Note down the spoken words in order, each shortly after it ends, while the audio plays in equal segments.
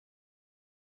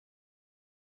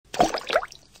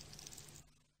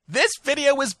This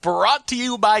video is brought to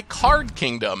you by Card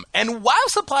Kingdom, and while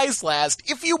supplies last,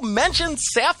 if you mention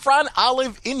Saffron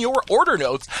Olive in your order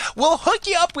notes, we'll hook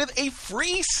you up with a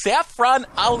free Saffron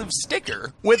Olive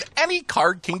sticker with any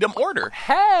Card Kingdom order.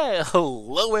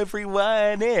 Hello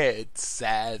everyone, it's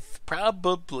Seth,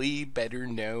 probably better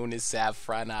known as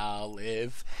Saffron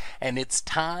Olive, and it's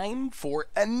time for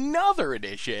another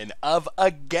edition of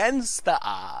Against the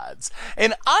Odds.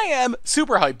 And I am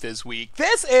super hyped this week.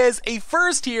 This is a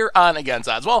first here on Against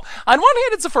Odds. Well, on one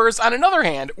hand, it's a first. On another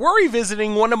hand, we're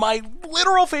revisiting one of my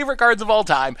literal favorite cards of all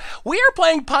time. We are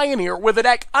playing Pioneer with a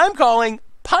deck I'm calling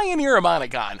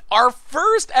Pioneer-amonicon, our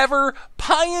first ever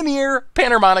Pioneer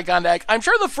Panharmonicon deck. I'm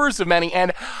sure the first of many,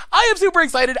 and I am super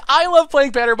excited. I love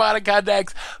playing Panharmonicon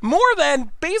decks more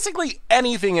than basically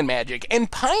anything in Magic,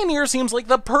 and Pioneer seems like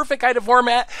the perfect kind of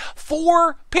format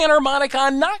for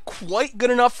Panharmonicon. Not quite good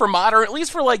enough for Modern, at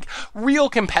least for like real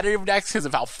competitive decks because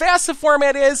of how fast the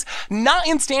format is. Not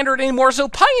in Standard anymore, so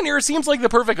Pioneer seems like the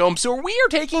perfect home. So we are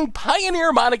taking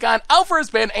Pioneer-amonicon out for a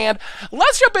spin, and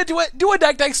let's jump into it, do a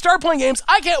deck, start playing games.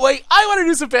 I can't wait. I want to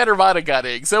do some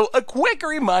Panharmoniconing. So a quick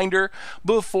reminder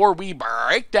before we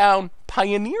break down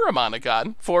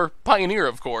Pioneer-amonicon, for Pioneer,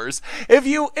 of course. If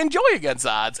you enjoy Against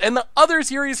Odds and the other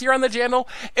series here on the channel,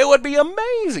 it would be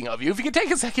amazing of you if you could take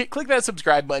a second, click that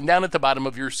subscribe button down at the bottom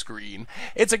of your screen.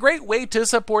 It's a great way to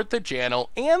support the channel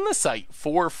and the site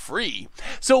for free.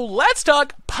 So let's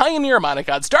talk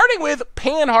Pioneer-amonicon, starting with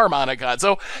Panharmonicon.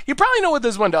 So you probably know what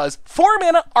this one does.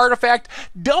 4-mana artifact,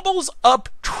 doubles up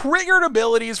triggered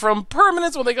abilities from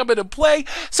permanents when they come into play.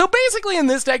 So basically in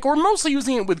this deck, we're mostly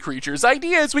using it with creatures. The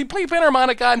idea is we play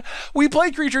Panharmonicon, we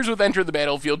play creatures with enter the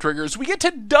battlefield triggers, we get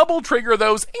to double trigger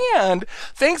those, and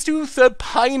thanks to the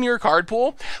Pioneer card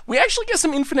pool, we actually get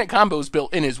some infinite combos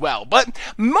built in as well. But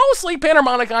mostly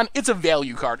Panharmonicon, it's a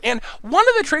value card, and one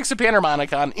of the tricks of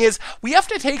Panharmonicon is we have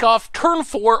to take off turn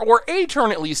 4, or a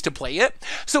turn at least, to play it,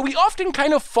 so we often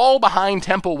kind of fall behind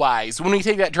tempo-wise when we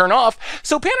take that turn off.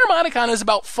 So Panharmonicon is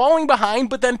about falling behind,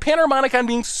 but then Panharmonicon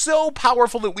being so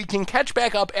powerful that we can catch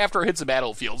back up after it hits the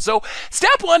battlefield. So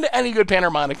step 1 to any good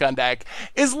Panharmonicon deck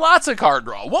is lots of card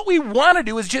draw. What we want to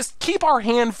do is just keep our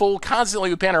hand full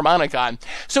constantly with Panharmonicon.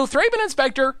 So Thraben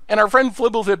Inspector and our friend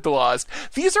Flibblethip the Lost,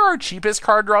 these are our cheapest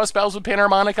card draw spells with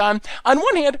Panharmonicon. On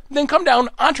one hand, then come down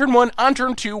on turn 1, on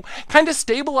turn 2, kind of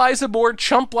stabilize the board,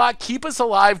 chump block, keep us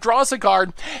alive, draw us a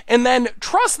card, and then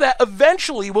trust that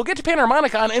eventually we'll get to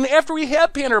Panharmonicon, and after we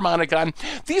have Panharmonicon,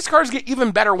 these cards get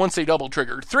even better once they double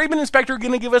trigger. Thraben Inspector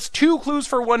going to give us 2 clues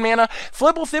for 1 mana,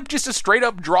 Flibblethip just a straight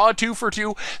up draw 2 for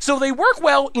 2, so they work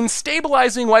well in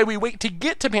stabilizing while we wait to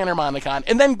get to Panharmonicon,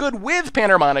 and then good with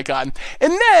Panharmonicon.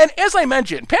 And then, as I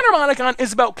mentioned, Panharmonicon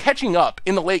is about catching up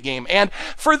in the late game, and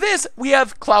for this, we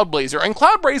have Cloudblazer, and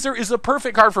Cloudblazer is the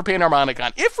perfect card for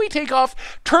Panharmonicon. If we take off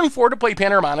turn 4 to play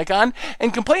Panharmonicon,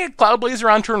 and can play a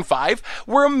Cloudblazer on turn 5,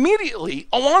 we're immediately,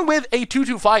 along with a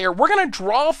 2/2 flyer, we're going to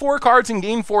draw 4 cards and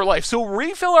gain 4 life, so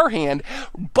refill our hand,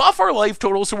 buff our life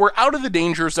total so we're out of the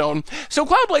danger zone. So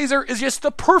Cloudblazer is just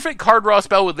the perfect card draw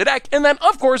spell with the deck, and then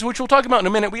of course, which we'll talk about in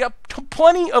a minute, we have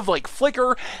plenty of like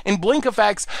flicker and blink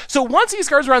effects, so once these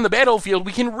cards are on the battlefield,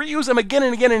 we can reuse them again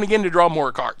and again and again to draw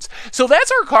more cards. So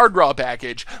that's our card draw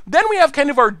package. Then we have kind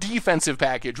of our defensive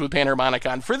package with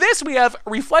Panharmonicon. For this, we have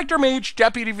Reflector Mage,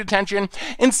 Deputy of Detention,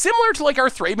 and similar to like our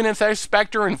Thraben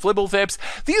Inspector and Flibbletips,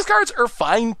 these cards are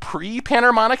fine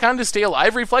pre-Panharmonicon to stay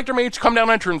alive. Reflector Mage, come down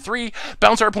on turn 3,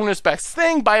 bounce our opponent's best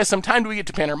thing, buy us some time till we get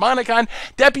to Panharmonicon.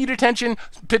 Deputy Detention,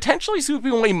 potentially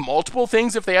sweeping away multiple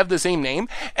things if they have the same name,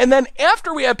 and then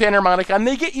after we have Panharmonicon,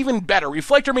 they get even better.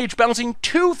 Reflector Mage bouncing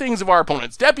 2 things of our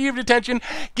opponents. Deputy of Detention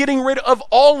getting rid of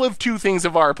all of 2 things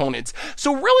of our opponents.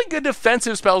 So really good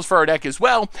defensive spells for our deck as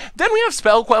well. Then we have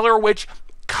Spell Queller, which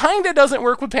kind of doesn't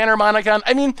work with Panharmonicon.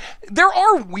 I mean, there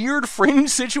are weird fringe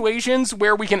situations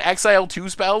where we can exile 2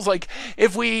 spells. Like,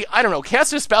 if we, I don't know,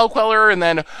 cast a Spell Queller and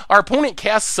then our opponent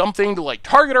casts something to, like,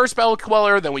 target our Spell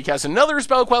Queller, then we cast another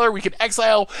Spell Queller, we could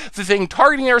exile the thing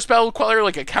targeting our Spell Queller,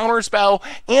 like a counter spell,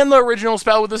 and the original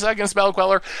spell with the second Spell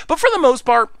Queller. But for the most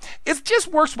part, it just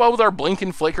works well with our Blink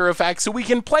and Flicker effects, so we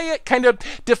can play it, kind of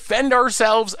defend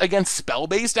ourselves against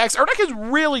spell-based decks. Our deck is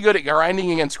really good at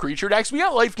grinding against creature decks. We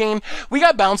got life gain, we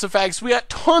got bounce effects, we got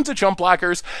tons of chump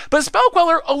blockers, but Spell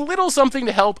Queller, a little something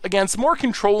to help against more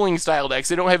controlling style decks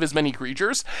that don't have as many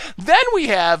creatures. Then we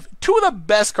have 2 of the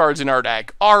best cards in our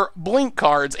deck, our Blink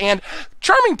cards, and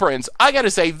Charming Prince, I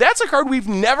gotta say, that's a card we've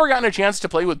never gotten a chance to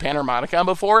play with Panharmonicon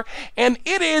before, and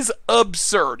it is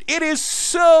absurd. It is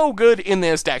so good in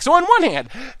this deck. So on one hand,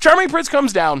 Charming Prince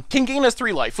comes down, can gain us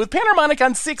 3 life. With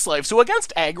Panharmonicon, 6 life, so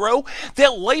against aggro,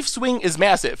 that life swing is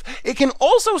massive. It can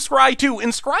also scry 2,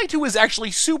 and scry 2 is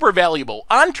actually super valuable.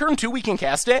 On turn 2, we can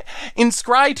cast it, in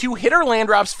scry 2, hit our land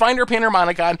drops, find our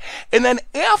Panharmonicon, and then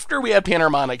after we have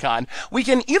Panharmonicon, we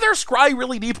can either scry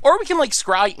really deep, or we can like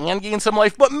scry and gain some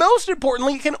life, but most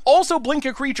importantly, it can also blink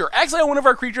a creature. Exile one of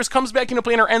our creatures, comes back into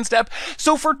play in our end step.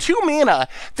 So for 2 mana,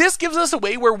 this gives us a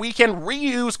way where we can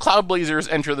reuse Cloud Blazer's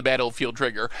enter the battlefield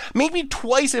trigger. Maybe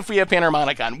twice if we have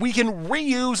Panharmonicon. We can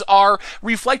reuse our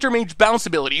Reflector Mage bounce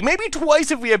ability. Maybe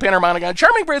twice if we have Panharmonicon.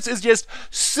 Charming Prince is just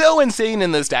so insane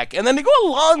in this deck. And then to go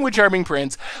along with Charming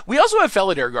Prince, we also have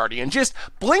Felidar Guardian. Just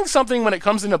blink something when it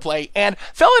comes into play. And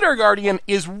Felidar Guardian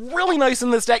is really nice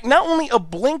in this deck. Not only a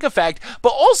blink effect,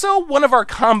 but also one of our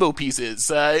combo pieces.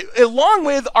 Along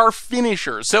with our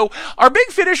finishers. So our big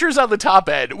finishers on the top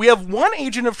end, we have 1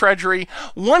 Agent of Treachery,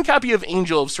 1 copy of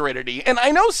Angel of Serenity, and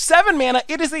I know 7 mana,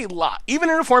 it is a lot, even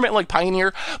in a format like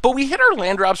Pioneer, but we hit our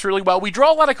land drops really well, we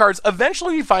draw a lot of cards,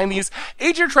 eventually we find these.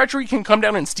 Agent of Treachery can come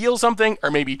down and steal something, or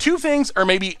maybe 2 things, or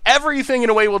maybe everything in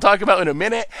a way we'll talk about in a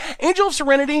minute. Angel of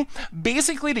Serenity,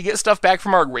 basically to get stuff back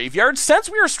from our graveyard.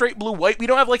 Since we are straight blue-white, we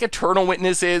don't have like Eternal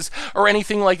Witnesses or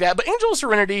anything like that, but Angel of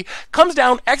Serenity comes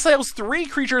down, exiles 3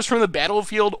 creatures from the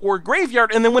battlefield or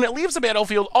graveyard, and then when it leaves the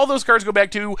battlefield, all those cards go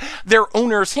back to their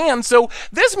owner's hand. So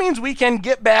this means we can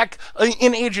get back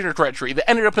an Agent of Treachery that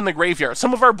ended up in the graveyard,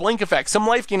 some of our blink effects, some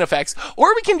life gain effects,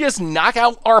 or we can just knock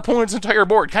out our opponent's entire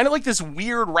board, kind of like this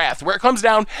weird Wrath, where it comes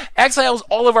down, exiles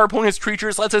all of our opponent's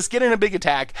creatures, lets us get in a big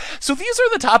attack. So these are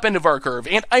the top end of our curve,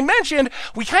 and I mentioned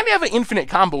we kind of have an infinite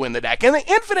combo in the deck, and the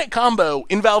infinite combo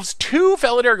involves 2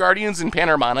 Felidar Guardians in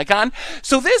Panharmonicon,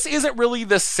 so this isn't really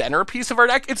the centerpiece of our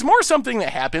deck. It's more something that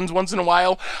happens once in a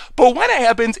while, but when it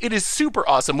happens, it is super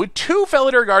awesome. With 2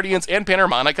 Felidar Guardians and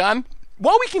Panharmonicon,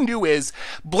 what we can do is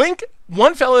blink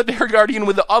 1 Felidar Guardian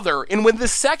with the other, and with the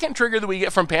second trigger that we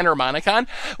get from Panharmonicon,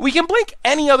 we can blink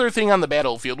any other thing on the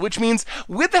battlefield, which means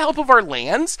with the help of our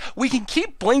lands, we can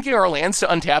keep blinking our lands to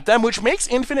untap them, which makes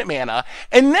infinite mana,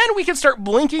 and then we can start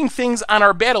blinking things on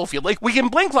our battlefield. Like, we can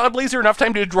blink Cloud Blazer enough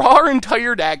time to draw our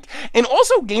entire deck, and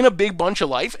also gain a big bunch of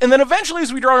life, and then eventually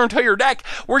as we draw our entire deck,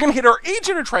 we're going to hit our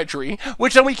Agent of Treachery,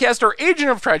 which then we cast our Agent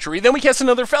of Treachery, then we cast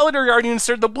another Felidar Guardian and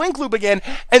start the blink loop again,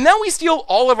 and then we steal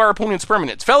all of our opponent's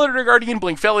permanents. Felidar Guardian,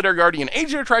 blink Felidar Guardian,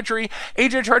 Agent of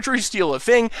Treachery, steal a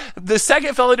thing. The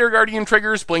second Felidar Guardian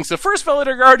triggers, blinks the first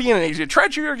Felidar Guardian, and Agent of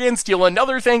Treachery again, steal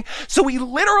another thing. So we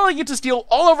literally get to steal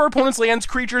all of our opponent's lands,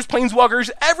 creatures,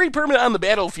 planeswalkers, every permanent on the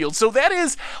battlefield. So that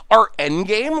is our end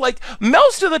game. Like,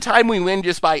 most of the time we win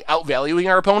just by outvaluing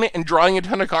our opponent and drawing a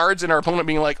ton of cards, and our opponent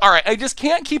being like, alright, I just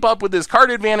can't keep up with this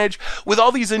card advantage with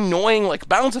all these annoying like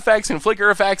bounce effects and flicker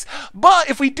effects. But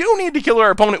if we do need to kill our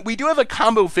opponent, we do have a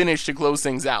combo finish to close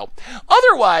things out.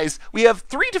 Otherwise, we have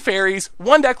 3 Teferis,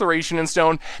 1 Declaration in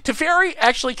Stone. Teferi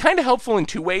actually kind of helpful in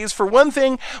 2 ways. For one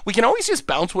thing, we can always just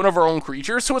bounce one of our own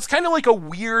creatures, so it's kind of like a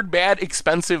weird, bad,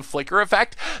 expensive flicker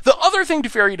effect. The other thing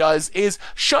Teferi does is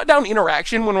shut down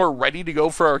interaction when we're ready to go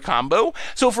for our combo.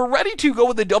 So if we're ready to go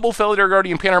with the double Felidar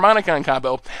Guardian Panharmonicon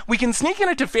combo, we can sneak in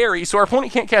a Teferi so our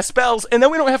opponent can't cast spells, and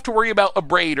then we don't have to worry about a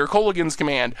Braid or Kolaghan's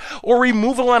Command, or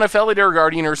removal on a Felidar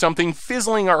Guardian or something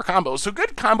fizzling our combo. So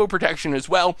good combo protection as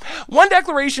well. 1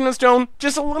 Declaration of Stone,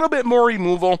 just a little bit more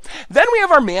removal. Then we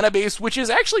have our mana base, which is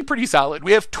actually pretty solid.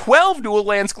 We have 12 dual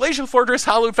lands, Glacial Fortress,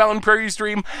 Hallowed Fountain, Prairie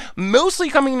Stream, mostly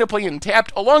coming into play and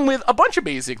tapped, along with a bunch of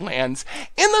basic lands.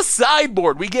 In the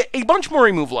sideboard, we get a bunch more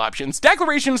removal options.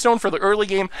 Declaration Stone for the early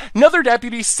game, another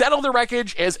Deputy, Settle the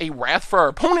Wreckage as a Wrath for our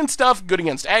opponent stuff, good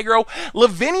against aggro.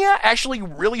 Lavinia, actually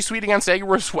really sweet against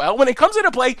aggro as well. When it comes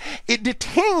into play, it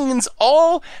detains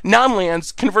all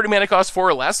non-lands converting mana cost 4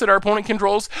 or less that our opponent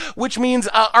controls, which means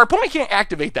our opponent can't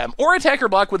activate them or attack or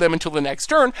block with them until the next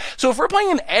turn. So if we're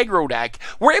playing an aggro deck,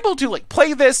 we're able to like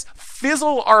play this,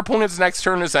 fizzle our opponent's next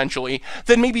turn essentially,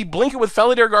 then maybe blink it with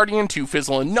Felidar Guardian to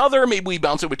fizzle another, maybe we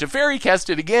bounce it with Teferi, cast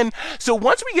it again. So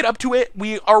once we get up to it,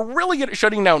 we are really good at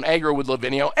shutting down aggro with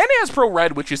Lavinia, and it has Pro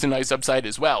Red, which is a nice upside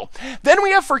as well. Then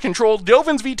we have for control,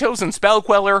 Dovin's Vetoes and Spell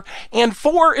Queller, and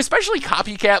for especially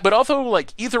Copycat, but also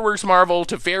like Aetherworks Marvel,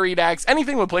 Teferi decks,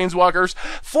 anything with Planeswalkers,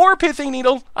 for Pithing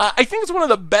Needle, I think it's one of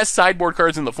the best sideboard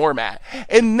cards in the format,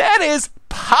 and that is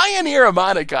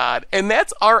Pioneer-amonicon, and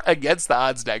that's our Against the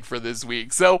Odds deck for this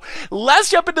week. So let's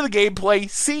jump into the gameplay,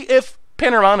 see if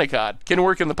Panharmonicon can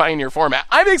work in the Pioneer format.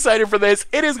 I'm excited for this.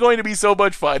 It is going to be so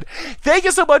much fun. Thank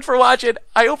you so much for watching.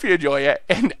 I hope you enjoy it,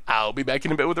 and I'll be back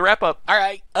in a bit with a wrap-up. All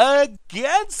right,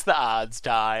 against the odds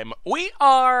time, we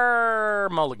are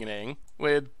mulliganing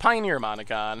with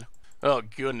Pioneer-amonicon. Oh,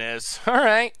 goodness. All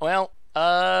right, well,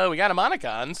 we got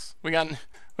amonicons. We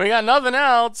got nothing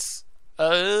else.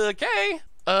 Okay.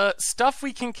 Stuff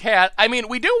we can cat. I mean,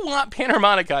 we do want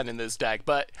Panharmonicon in this deck,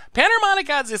 but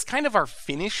Panharmonicons is kind of our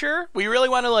finisher. We really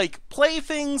want to, like, play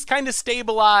things, kind of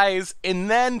stabilize, and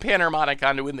then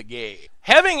Panharmonicon to win the game.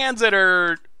 Having hands that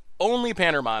are only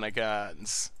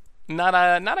Panharmonicons, not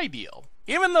ideal,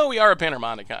 even though we are a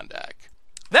Panharmonicon deck.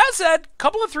 That said,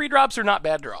 couple of 3-drops are not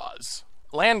bad draws.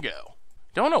 Land go.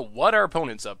 Don't know what our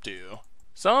opponent's up to.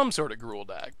 Some sort of Gruul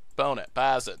deck. Bone it.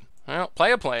 Pass it. Well,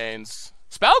 play a Plains.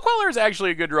 Spell Queller is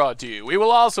actually a good draw too. We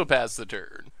will also pass the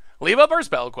turn. Leave up our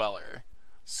Spell Queller.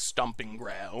 Stomping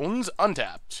Grounds.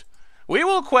 Untapped. We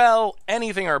will quell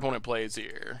anything our opponent plays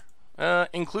here.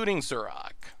 Including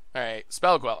Surrak. Alright,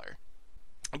 Spell Queller.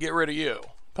 Get rid of you.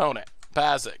 Opponent.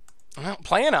 Pass it. Well,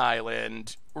 play an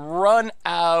island. Run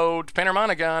out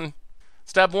Panharmonicon.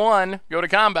 Step 1. Go to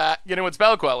combat. Get in with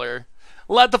Spell Queller.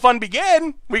 Let the fun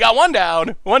begin. We got one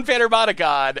down. One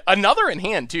Panharmonicon. Another in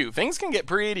hand, too. Things can get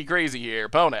pretty crazy here.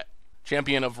 Opponent.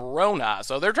 Champion of Rona.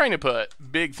 So they're trying to put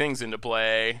big things into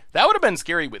play. That would have been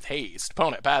scary with haste.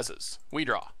 Opponent passes. We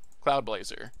draw.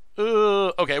 Cloudblazer.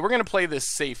 Okay, we're going to play this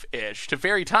safe-ish.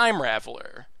 Teferi Time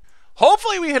Raffler.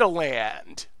 Hopefully we hit a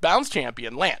land. Bounce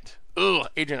Champion. Land.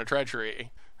 Agent of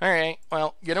Treachery. Alright,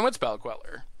 well, get in with Spell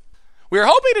Queller. We're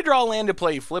hoping to draw land to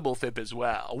play Flibblethip as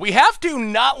well. We have to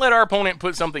not let our opponent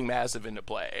put something massive into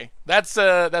play. That's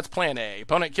plan A.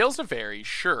 Opponent kills Teferi,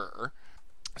 sure.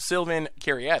 Sylvan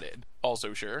Caryatid,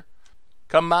 also sure.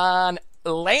 Come on,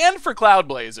 land for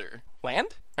Cloudblazer.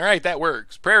 Land? Alright, that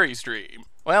works. Prairie Stream.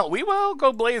 Well, we will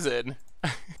go blazing.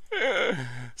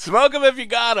 Smoke him if you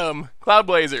got him.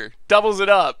 Cloudblazer, doubles it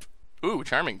up. Ooh,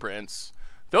 Charming Prince.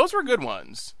 Those were good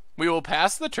ones. We will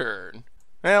pass the turn.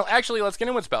 Well, actually, let's get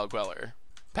in with Spell Queller.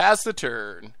 Pass the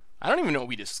turn. I don't even know what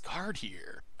we discard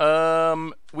here.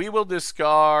 We will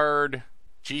discard...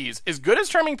 Jeez, as good as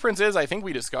Charming Prince is, I think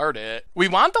we discard it. We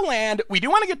want the land. We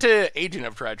do want to get to Agent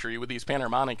of Treachery with these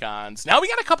Panharmonicons. Now we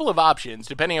got a couple of options,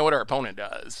 depending on what our opponent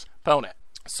does. Opponent.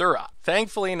 Surrak.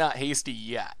 Thankfully not hasty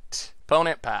yet.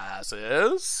 Opponent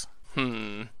passes.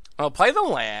 I'll play the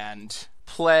land.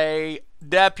 Play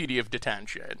Deputy of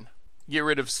Detention. Get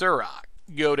rid of Surrak.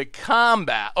 Go to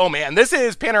combat. Oh man, this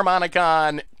is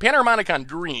Panharmonicon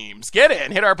Dreams. Get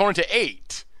in, hit our opponent to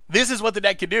 8. This is what the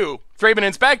deck can do. Thraben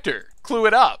Inspector, clue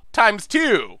it up,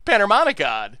 ×2,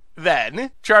 Panharmonicon.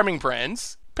 Then, Charming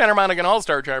Prince, Panharmonicon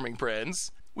All-Star Charming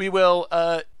Prince. We will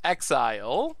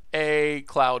exile a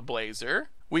Cloudblazer.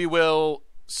 We will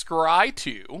scry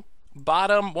 2.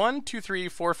 Bottom 1, 2, 3,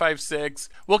 4, 5, 6.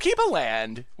 We'll keep a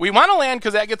land. We want a land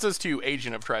because that gets us to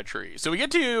Agent of Treachery. So we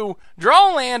get to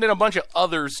draw a land and a bunch of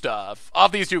other stuff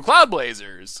off these 2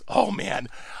 Cloudblazers. Oh man,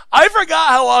 I forgot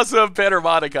how awesome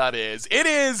Panharmonicon is. It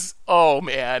is, oh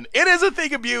man, it is a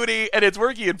thing of beauty and it's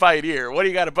working in Pioneer. What do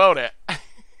you got, opponent?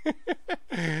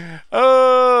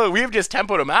 Oh, we have just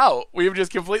tempoed him out. We have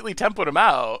just completely tempoed him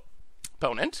out.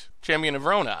 Opponent, Champion of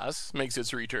Ronas, makes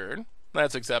its return.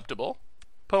 That's acceptable.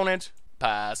 Opponent,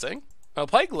 passing. I'll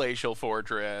play Glacial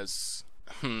Fortress.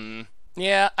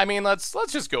 Yeah, I mean, let's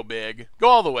just go big. Go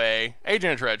all the way.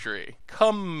 Agent of Treachery.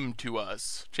 Come to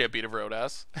us, Champion of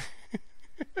Rodas.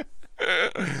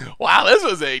 Wow, this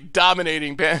was a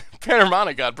dominating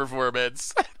Panharmonicon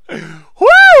performance.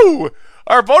 Woo!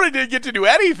 Our opponent didn't get to do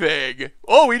anything.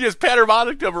 Oh, we just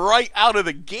Panharmonic'd him right out of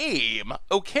the game.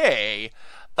 Okay.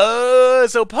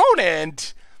 So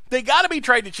opponent... They gotta be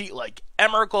trying to cheat like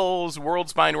Emeralds, World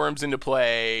Spineworms into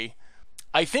play.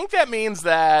 I think that means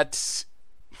that...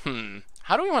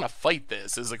 How do we want to fight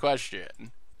this is the question.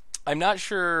 I'm not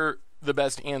sure the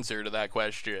best answer to that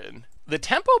question. The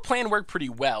tempo plan worked pretty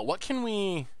well. What can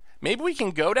we... Maybe we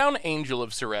can go down Angel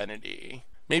of Serenity.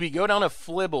 Maybe go down a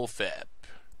Flibblethip.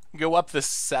 Go up the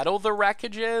Settle the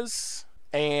Wreckages.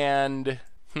 And...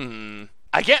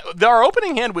 I get... Our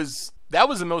opening hand was... That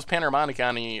was the most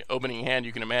Panharmonicon-y opening hand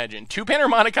you can imagine. 2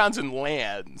 Panharmonicons and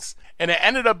lands. And it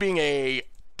ended up being a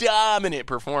dominant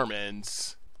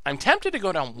performance. I'm tempted to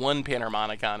go down 1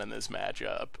 Panharmonicon in this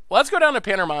matchup. Let's go down to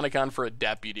Panharmonicon for a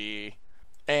Deputy.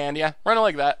 And yeah, run it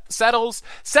like that. Settles.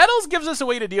 Settles gives us a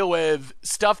way to deal with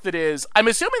stuff that is... I'm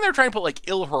assuming they're trying to put like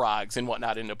Ilharags and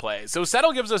whatnot into play. So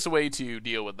Settle gives us a way to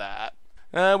deal with that.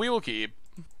 We will keep.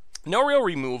 No real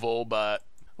removal, but...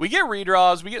 We get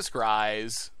redraws, we get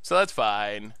scries, so that's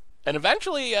fine. And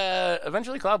eventually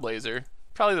Cloudblazer.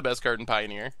 Probably the best card in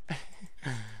Pioneer.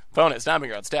 Opponent, Stomping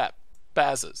Ground, step.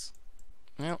 Passes.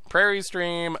 Well, Prairie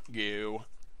Stream, goo.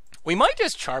 We might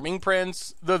just Charming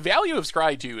Prince. The value of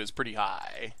Scry 2 is pretty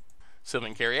high.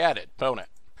 Sylvan Carry added. Opponent.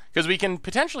 Because we can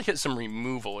potentially hit some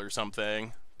removal or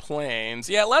something. Plains.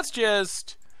 Yeah, let's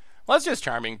just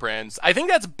Charming Prince. I think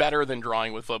that's better than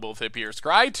drawing with Flibblethip here.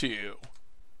 Scry 2.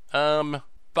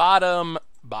 Bottom.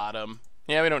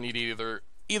 Yeah, we don't need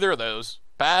either of those.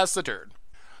 Pass the turn.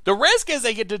 The risk is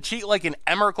they get to cheat like an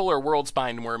Emrakul or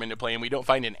Worldspine Worm into play and we don't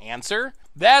find an answer.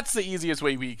 That's the easiest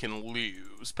way we can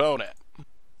lose. Opponent.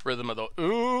 Rhythm of the...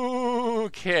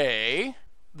 Okay.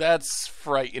 That's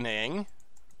frightening.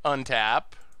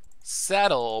 Untap.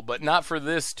 Settle, but not for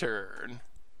this turn.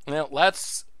 Now,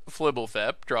 let's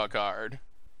Flibblethip. Draw a card.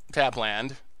 Tap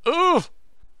land. Ooh!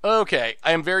 Okay,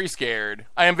 I am very scared.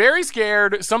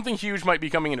 Something huge might be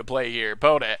coming into play here.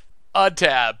 Opponent.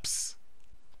 Untaps.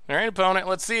 Alright, opponent,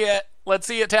 let's see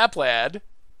it. Tap land.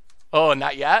 Oh,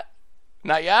 not yet?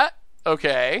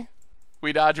 Okay.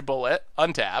 We dodge a bullet.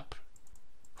 Untap.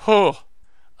 Whew.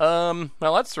 Well,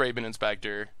 let's Raven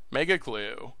Inspector. Mega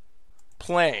Clue.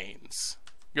 Plains.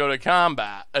 Go to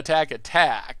combat.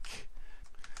 Attack.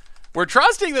 We're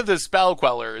trusting that the Spell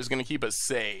Queller is going to keep us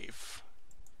safe.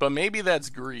 But maybe that's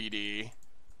greedy.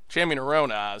 Champion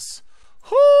Aronas.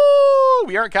 Whoo!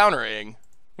 We aren't countering.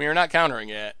 We are not countering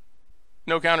it.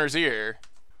 No counters here.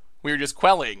 We are just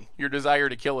quelling your desire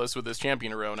to kill us with this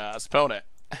Champion Aronas. Opponent.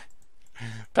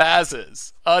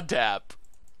 Passes. Untap.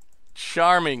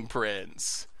 Charming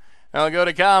Prince. Now go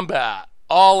to combat.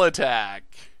 All attack.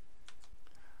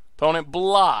 Opponent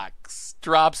blocks.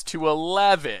 Drops to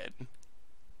 11.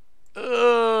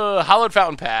 Hallowed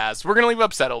Fountain pass. We're going to leave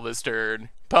up Settle this turn.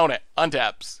 Opponent.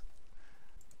 Untaps.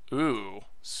 Ooh.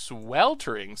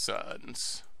 Sweltering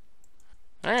Suns.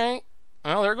 Alright.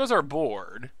 Well, there goes our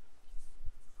board.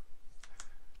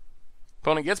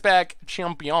 Opponent gets back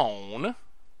Champion.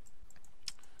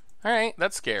 Alright,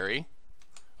 that's scary.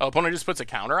 Oh, opponent just puts a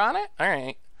counter on it?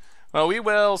 Alright. Well, we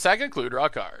will sack a clue, draw a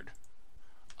card.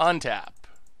 Untap.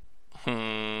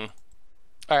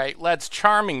 Alright, let's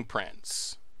Charming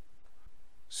Prince.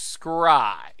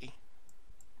 Scry.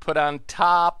 Put on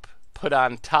top.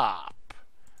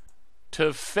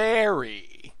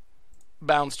 Teferi.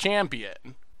 Bounce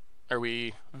Champion. Are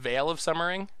we Veil of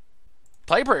Summering?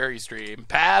 Play Prairie Stream.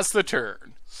 Pass the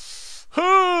turn.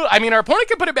 I mean, our opponent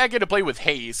can put it back into play with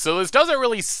haste, so this doesn't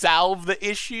really solve the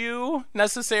issue,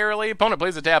 necessarily. Opponent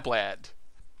plays a tap land.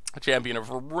 A Champion of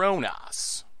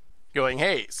Aronas. Going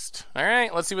haste.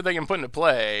 Alright, let's see what they can put into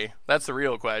play. That's the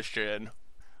real question.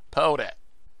 Opponent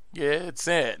gets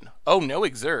in. Oh, no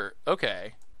exert.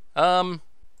 Okay.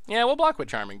 Yeah, we'll block with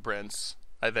Charming Prince,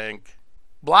 I think.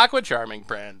 Block with Charming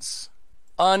Prince.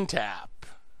 Untap.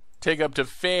 Take up to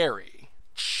Fairy.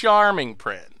 Charming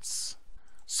Prince.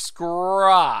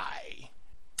 Scry.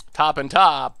 Top and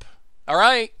top.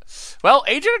 Alright. Well,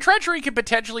 Agent of Treachery could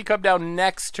potentially come down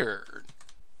next turn.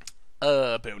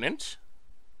 Opponent.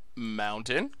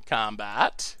 Mountain.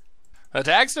 Combat.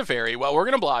 Attacks Teferi. Well, we're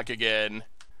going to block again.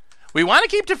 We want to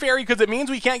keep Teferi because it means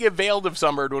we can't get Veiled of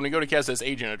Summered when we go to cast this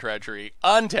Agent of Treachery.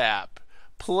 Untap.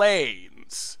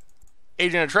 Plains.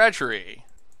 Agent of Treachery.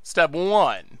 Step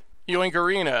 1.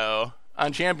 Yoinkarino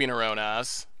on Champion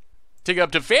Aronas. Take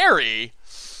up Teferi.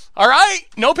 Alright,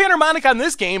 no Panharmonicon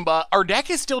this game, but our deck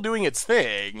is still doing its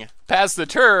thing. Pass the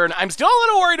turn. I'm still a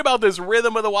little worried about this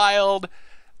Rhythm of the Wild.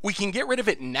 We can get rid of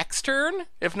it next turn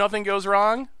if nothing goes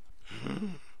wrong.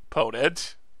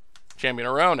 Opponent. Champion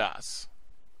Aronas.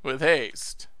 With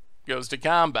haste. Goes to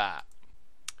combat.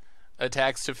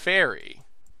 Attacks Teferi.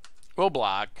 We'll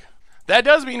block. That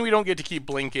does mean we don't get to keep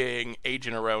blinking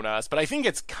Agent Aronas, but I think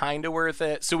it's kind of worth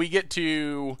it. So we get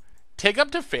to take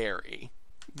up Teferi.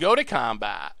 Go to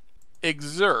combat.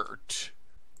 Exert.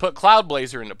 Put Cloud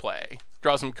Blazer into play.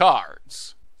 Draw some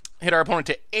cards. Hit our opponent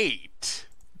to 8.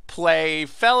 Play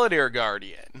Felidar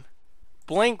Guardian.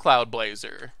 Blink Cloud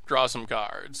Blazer. Draw some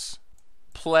cards.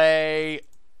 Play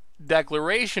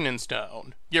Declaration in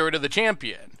Stone. Get rid of the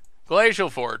champion. Glacial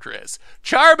Fortress.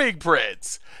 Charming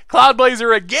Prince. Cloud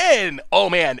Blazer again. Oh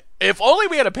man, if only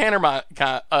we had a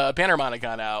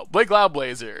Panharmonicon out. Blink Cloud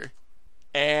Blazer.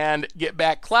 And get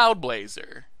back Cloud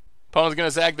Blazer. Opponent's going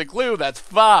to sack the clue. That's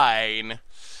fine.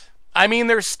 I mean,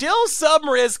 there's still some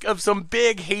risk of some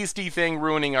big hasty thing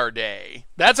ruining our day.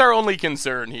 That's our only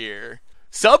concern here.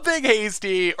 Something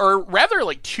hasty, or rather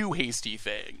like 2 hasty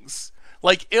things.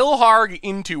 Like Ilharg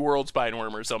into Worldspine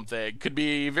Worm or something could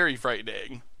be very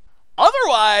frightening.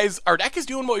 Otherwise, our deck is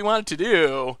doing what we want it to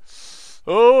do.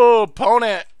 Oh,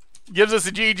 opponent gives us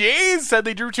a GG, said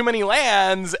they drew too many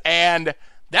lands, and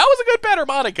That was a good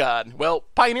Panharmonicon. Well,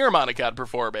 Pioneer-amonicon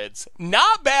performance.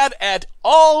 Not bad at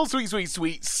all. Sweet, sweet,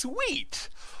 sweet, sweet.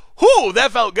 Whew,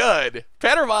 that felt good.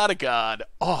 Panharmonicon.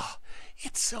 Oh,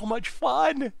 it's so much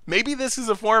fun. Maybe this is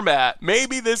a format.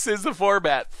 Maybe this is the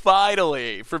format,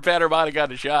 finally, for Panharmonicon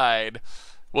to shine.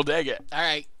 We'll dig it. All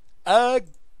right.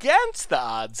 Against the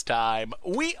odds time,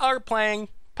 we are playing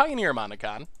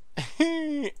Pioneer-amonicon.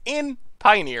 In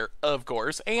Pioneer, of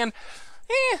course. And,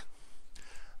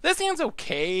 this hand's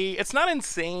okay. It's not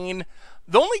insane.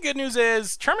 The only good news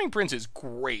is Charming Prince is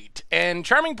great. And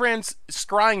Charming Prince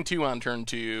scrying 2 on turn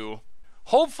 2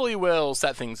 hopefully will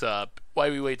set things up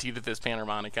while we wait to get this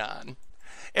Panharmonicon.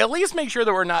 At least make sure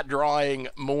that we're not drawing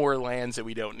more lands that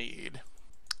we don't need.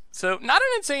 So, not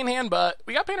an insane hand, but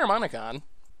we got Panharmonicon.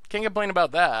 Can't complain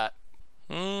about that.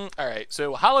 Alright,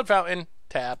 so Hallowed Fountain,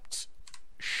 tapped.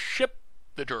 Ship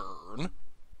the turn.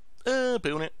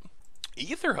 Boon it.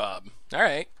 Ether Hub.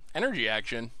 Alright. Energy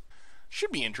action.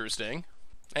 Should be interesting.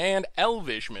 And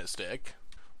Elvish Mystic.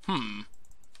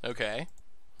 Okay.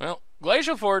 Well,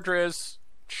 Glacial Fortress.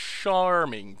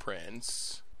 Charming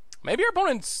Prince. Maybe our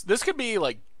opponents... This could be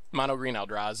like Mono Green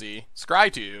Eldrazi.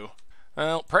 Scry 2.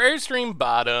 Well, Prairie Stream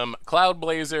bottom. Cloud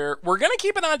Blazer. We're going to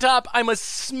keep it on top. I'm a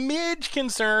smidge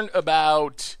concerned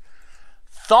about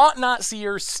Thought-Knot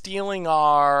Seer stealing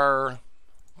our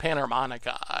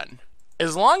Panharmonicon.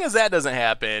 As long as that doesn't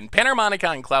happen,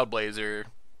 Panharmonicon and Cloud Blazer,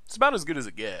 it's about as good as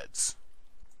it gets.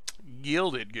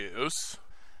 Gilded Goose.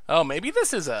 Oh, maybe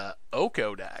this is a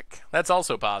Oko deck. That's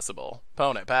also possible.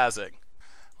 Opponent passing.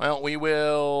 Well, we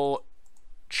will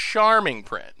Charming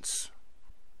Prince.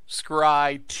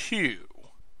 Scry 2.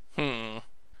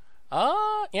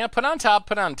 Yeah, put on top,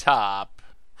 put on top.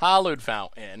 Hallowed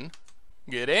Fountain.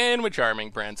 Get in with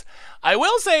Charming Prince. I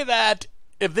will say that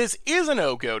if this is an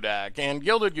Oko deck, and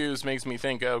Gilded Goose makes me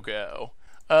think Oko,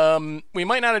 we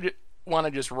might not want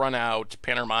to just run out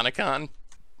Panharmonicon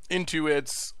into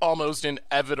its almost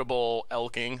inevitable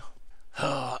elking.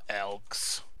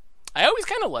 Elks. I always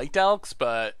kind of liked elks,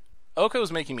 but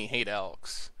Oko's making me hate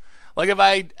elks. Like, if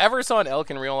I ever saw an elk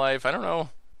in real life, I don't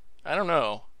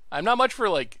know. I'm not much for,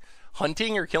 like,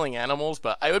 hunting or killing animals,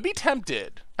 but I would be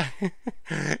tempted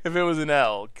if it was an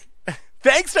elk.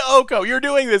 Thanks to Oko, you're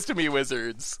doing this to me,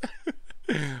 Wizards.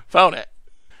 Phone it.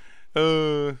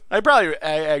 I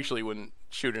actually wouldn't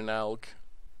shoot an elk.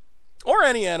 Or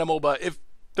any animal, but if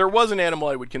there was an animal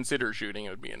I would consider shooting, it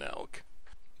would be an elk.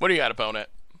 What do you got, opponent?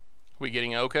 We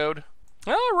getting Oko'd?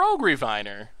 Oh, Rogue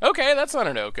Refiner. Okay, that's not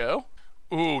an Oko.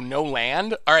 Ooh, no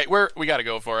land? Alright, we gotta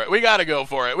go for it. We got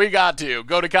to.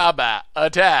 Go to combat.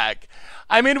 Attack.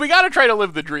 I mean, we gotta try to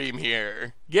live the dream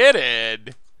here. Get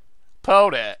it.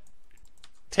 Opponent.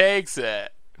 Takes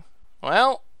it.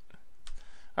 Well,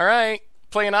 alright.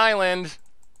 Play an island.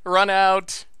 Run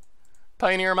out.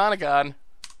 Pioneer-amonicon.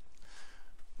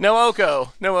 No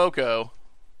Oko.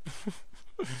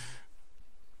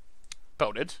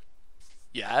 Opponent.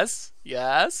 Yes.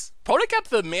 Opponent kept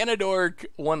the Mana-Dork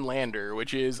 1-lander,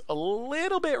 which is a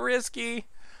little bit risky.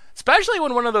 Especially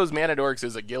when one of those Mana-Dorks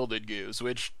is a Gilded Goose,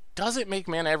 which doesn't make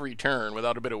mana every turn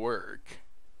without a bit of work.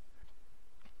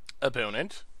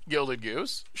 Opponent. Gilded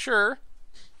Goose. Sure.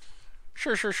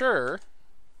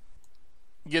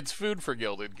 Gets food for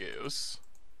Gilded Goose.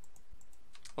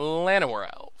 Llanowar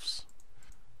Elves.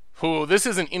 Ooh, this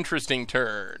is an interesting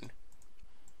turn.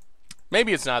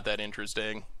 Maybe it's not that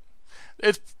interesting.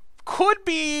 It could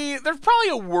be... There's probably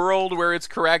a world where it's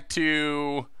correct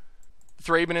to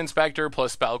Thraben Inspector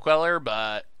plus Spell Queller,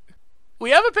 but we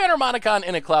have a Panharmonicon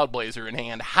and a Cloud Blazer in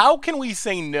hand. How can we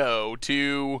say no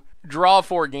to draw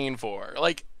 4, gain 4?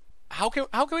 Like, how can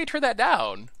we turn that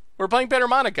down? We're playing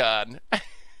Panharmonicon.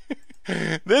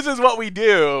 This is what we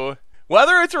do.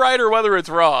 Whether it's right or whether it's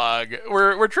wrong,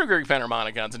 we're triggering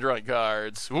Panharmonicons and drawing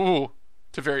cards. Ooh,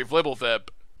 Teferi Flibblethip.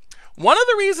 One of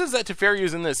the reasons that Teferi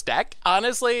is in this deck,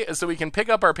 honestly, is so we can pick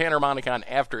up our Panharmonicon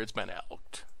after it's been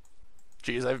elked.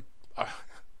 Jeez,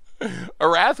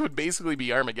 Arath would basically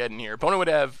be Armageddon here. Opponent would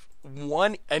have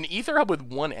an Ether Hub with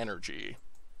 1 energy.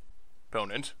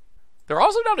 Opponent. They're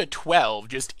also down to 12,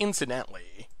 just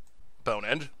incidentally.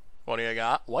 Opponent. What do you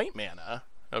got? White mana.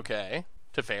 Okay.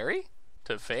 Teferi?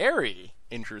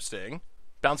 Interesting.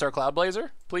 Bounce our Cloud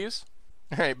Blazer, please.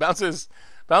 Alright, bounces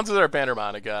our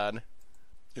Panharmonicon.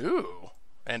 Ooh.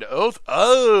 And Oath.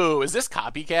 Oh, is this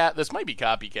Copycat? This might be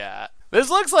Copycat. This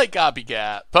looks like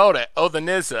Copycat. Opponent. Oath of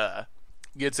Nissa.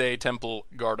 Gets a Temple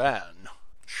Garden.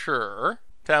 Sure.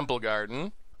 Temple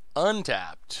Garden.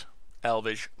 Untapped.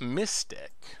 Elvish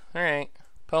Mystic. Alright.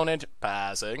 Opponent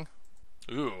passing.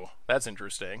 Ooh, that's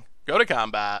interesting. Go to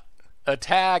combat.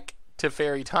 Attack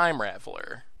Teferi Time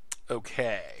Raveler.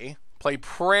 Okay. Play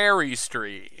Prairie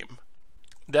Stream.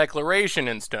 Declaration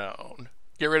in Stone.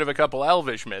 Get rid of a couple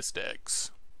Elvish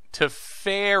Mystics.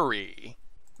 Teferi.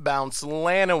 Bounce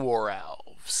Llanowar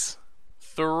Elves.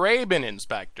 Thraben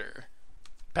Inspector.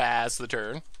 Pass the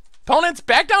turn. Opponents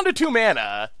back down to 2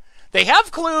 mana. They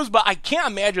have clues, but I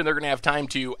can't imagine they're going to have time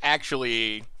to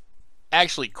actually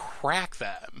crack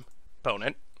them.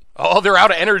 Opponent. Oh, they're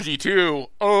out of energy too.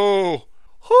 Oh,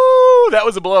 whoo, that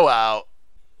was a blowout.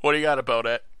 What do you got,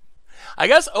 opponent? I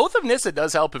guess Oath of Nissa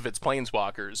does help if it's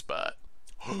Planeswalkers, but...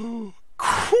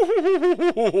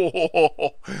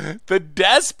 The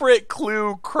Desperate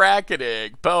Clue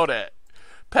Crackening. Opponent.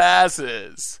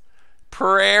 Passes.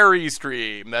 Prairie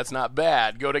Stream. That's not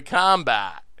bad. Go to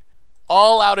combat.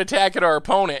 All out attack at our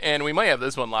opponent, and we might have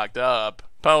this one locked up.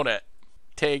 Opponent.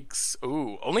 Takes...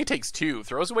 Ooh, only takes 2.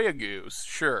 Throws away a goose.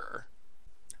 Sure.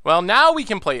 Well, now we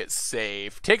can play it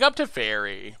safe. Take up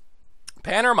Teferi.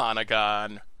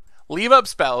 Panharmonicon. Leave up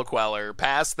Spell Queller.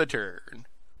 Pass the turn.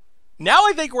 Now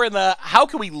I think we're in the how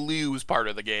can we lose part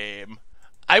of the game.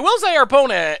 I will say our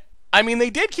opponent, I mean, they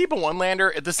did keep a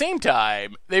 1-lander. At the same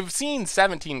time, they've seen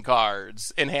 17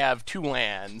 cards and have 2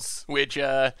 lands, which,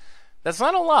 that's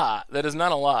not a lot. That is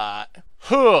not a lot.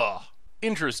 Huh.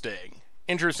 Interesting.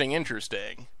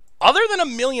 Interesting. Other than a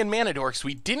million mana dorks,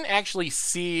 we didn't actually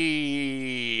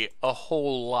see a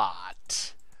whole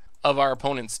lot of our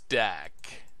opponent's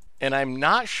deck. And I'm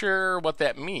not sure what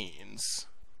that means.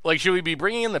 Like, should we be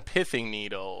bringing in the Pithing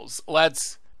Needles?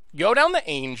 Let's go down the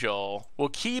Angel. We'll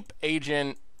keep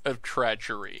Agent of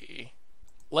Treachery.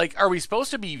 Like, are we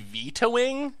supposed to be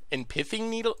vetoing and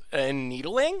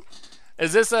needling?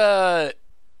 Is this a...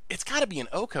 It's got to be an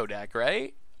Oko deck,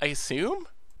 right? I assume?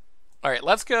 All right,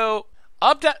 let's go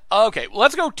up to... Okay,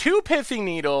 let's go 2 Pithing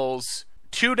Needles,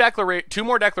 2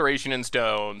 more Declaration in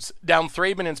Stones, down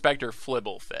Thraben Inspector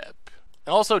Flibblethip.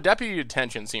 Also, Deputy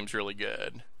Detention seems really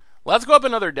good. Let's go up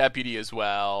another Deputy as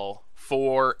well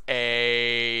for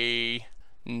another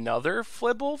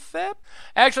Flibblethip.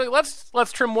 Actually,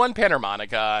 let's trim 1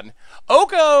 Panharmonicon.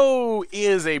 Oko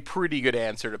is a pretty good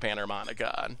answer to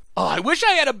Panharmonicon. Oh, I wish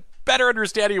I had a better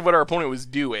understanding of what our opponent was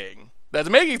doing. That's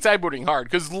making sideboarding hard,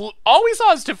 because all we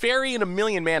saw is Teferi and a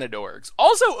million mana dorks.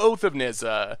 Also Oath of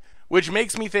Nissa, which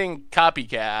makes me think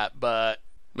Copycat, but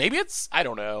maybe it's... I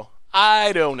don't know.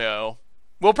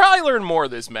 We'll probably learn more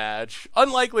this match.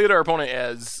 Unlikely that our opponent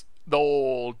has the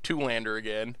old 2-lander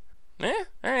again.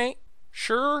 Alright.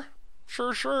 Sure.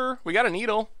 We got a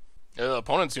Needle.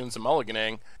 Opponent's doing some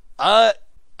mulliganing.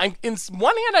 In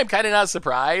one hand, I'm kind of not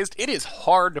surprised. It is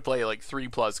hard to play, like,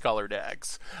 3+ color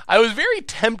decks. I was very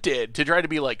tempted to try to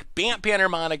be, like, Bant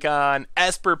Panharmonicon,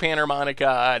 Esper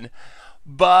Panharmonicon,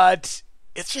 but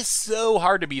it's just so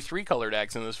hard to be 3-color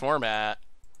decks in this format.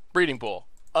 Breeding Pool.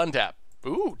 Untap.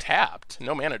 Ooh, tapped.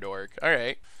 No mana dork.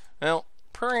 Alright. Well,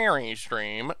 Prairie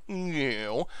Stream.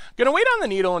 No. Gonna wait on the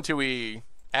Needle until we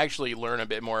actually learn a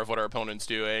bit more of what our opponent's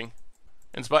doing.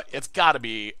 It's gotta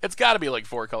be like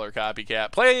 4-color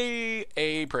Copycat. Play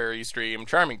a Prairie Stream.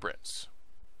 Charming Prince.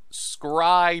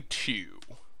 Scry 2.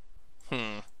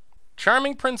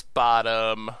 Charming Prince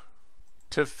bottom.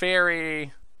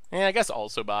 Teferi. Yeah, I guess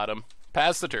also bottom.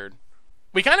 Pass the turn.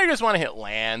 We kind of just want to hit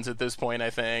lands at this point, I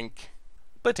think.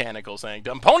 Botanical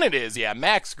Sanctum. Opponent is,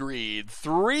 Max Greed.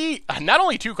 3, not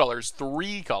only 2 colors,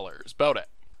 3 colors. Bout it.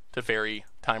 Teferi,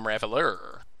 Time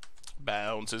Raffler.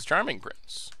 Bounces Charming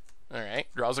Prince. Alright,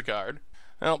 draws a card.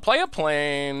 Now, play a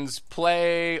Plains,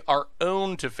 play our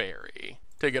own Teferi.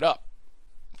 Take it up.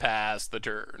 Pass the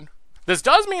turn. This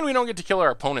does mean we don't get to kill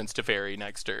our opponent's Teferi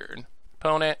next turn.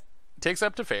 Opponent takes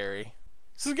up Teferi.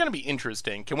 This is going to be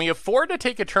interesting. Can we afford to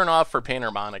take a turn off for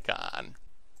Panharmonicon?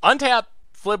 Untap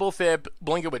Flibblethip,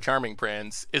 blink it with Charming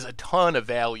Prince is a ton of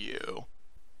value.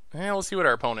 We'll see what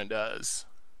our opponent does.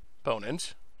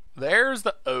 Opponent. There's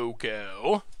the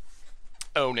Oko.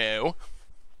 Oh no.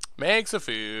 Makes a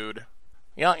food.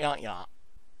 Yeah.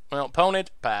 Well, opponent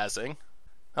passing.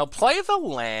 I'll play the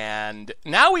land.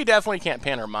 Now we definitely can't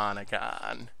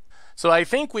Panharmonicon. So I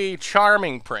think we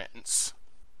Charming Prince.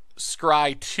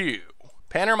 Scry 2.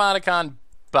 Panharmonicon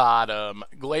bottom.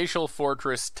 Glacial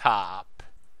Fortress top.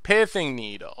 Pithing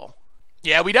Needle.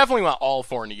 Yeah, we definitely want all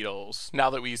 4 needles, now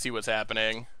that we see what's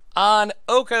happening. On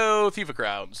Oko, Thief of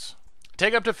Crowns.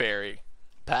 Take up Teferi.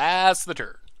 Pass the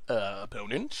turn.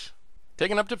 Opponent.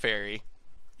 Taking up Teferi.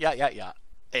 Yeah.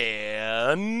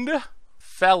 And...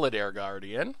 Felidar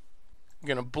Guardian. I'm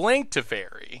gonna blink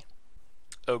Teferi.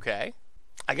 Okay.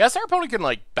 I guess our opponent can,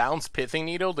 like, bounce Pithing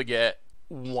Needle to get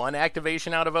 1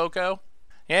 activation out of Oko.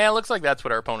 Yeah, it looks like that's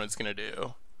what our opponent's gonna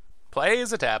do.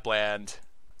 Plays a tap land.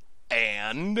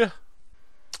 And...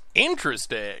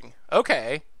 Interesting.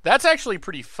 Okay. That's actually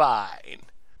pretty fine.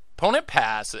 Opponent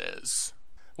passes.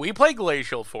 We play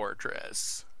Glacial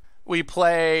Fortress. We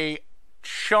play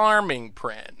Charming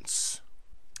Prince.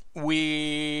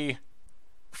 We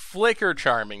flicker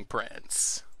Charming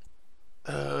Prince.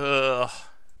 Ugh.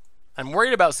 I'm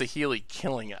worried about Saheeli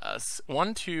killing us.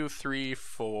 1, 2, 3,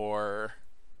 4.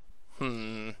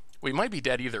 We might be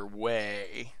dead either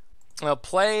way. I'll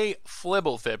play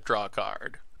Flibblethip, draw a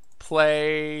card.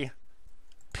 Play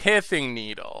Pithing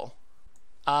Needle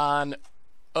on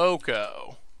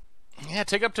Oko. Yeah,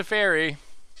 take up Teferi.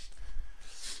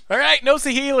 Alright, no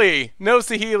Saheeli. No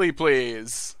Saheeli,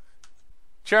 please.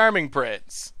 Charming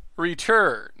Prince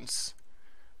returns.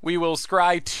 We will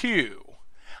scry 2.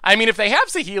 I mean, if they have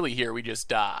Saheeli here, we just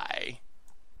die.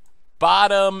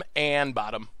 Bottom and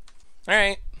bottom.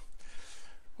 Alright.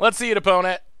 Let's see it,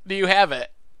 opponent. Do you have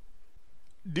it?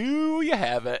 Do you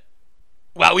have it?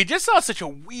 Wow, we just saw such a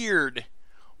weird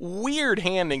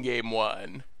hand in game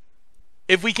 1.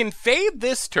 If we can fade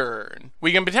this turn,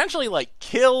 we can potentially, like,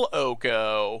 kill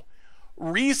Oko,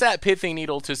 reset Pithing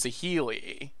Needle to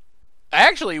Saheeli.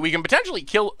 Actually, we can potentially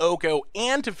kill Oko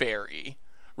and Teferi,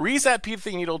 reset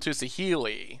Pithing Needle to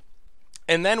Saheeli,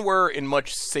 and then we're in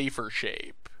much safer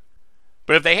shape.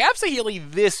 But if they have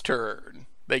Saheeli this turn,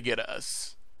 they get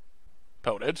us.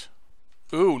 Opponent.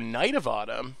 Ooh, Night of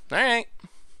Autumn. Alright.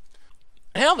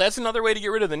 Hell, that's another way to get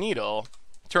rid of the needle.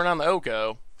 Turn on the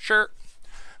Oko. Sure.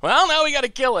 Well, now we gotta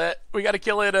kill it. We gotta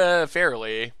kill it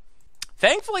fairly.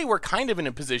 Thankfully, we're kind of in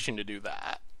a position to do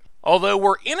that. Although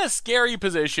we're in a scary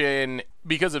position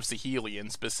because of Saheeli in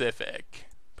specific.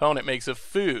 Opponent makes a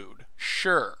food.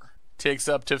 Sure. Takes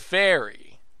up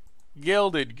Teferi.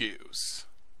 Gilded Goose.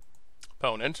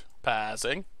 Opponent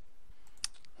passing.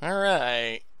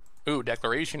 Alright. Ooh,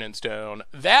 Declaration in Stone.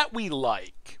 That we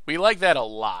like. We like that a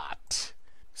lot.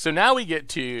 So now we get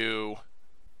to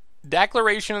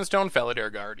Declaration in Stone,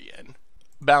 Felidar Guardian.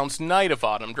 Bounce Night of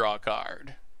Autumn, draw a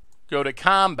card. Go to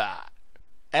combat.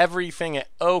 Everything at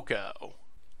Oko.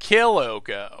 Kill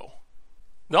Oko.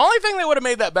 The only thing that would have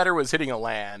made that better was hitting a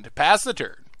land. Pass the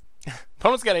turn.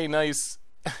 Opponent's got a nice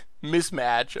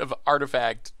mismatch of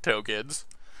artifact tokens.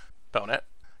 Opponent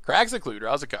cracks a clue,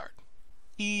 draws a card.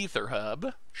 Ether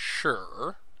Hub.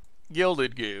 Sure.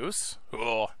 Gilded Goose.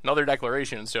 Oh, another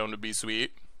Declaration Stone would be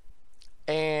sweet.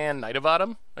 And Night of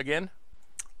Autumn again.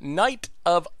 Night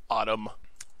of Autumn.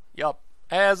 Yup.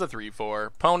 As a 3/4.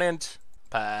 Opponent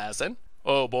passing.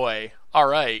 Oh boy.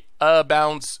 Alright.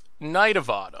 Bounce Night of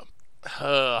Autumn.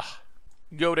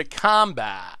 Go to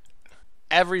combat.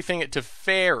 Everything at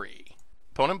Teferi.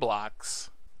 Opponent blocks.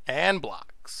 And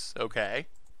blocks. Okay.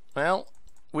 Well,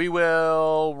 we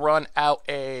will run out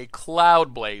a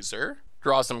Cloud Blazer.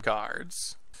 Draw some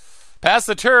cards. Pass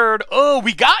the turn. Oh,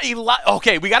 we got a lot.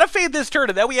 Okay, we got to fade this turn,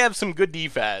 and then we have some good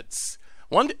defense.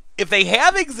 If they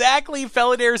have exactly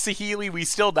Felidar Saheeli, we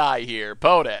still die here.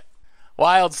 Opponent.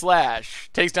 Wild Slash.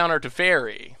 Takes down our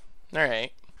Teferi.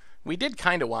 Alright. We did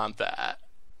kind of want that.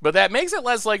 But that makes it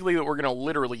less likely that we're going to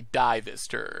literally die this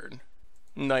turn.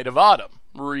 Night of Autumn.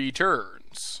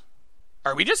 Returns.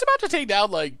 Are we just about to take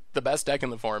down, like, the best deck in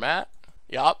the format?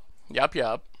 Yup.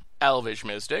 Elvish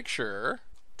Mystic, sure.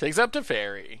 Takes up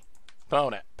Teferi.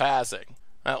 Opponent, passing.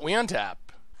 We untap.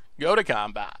 Go to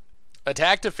combat.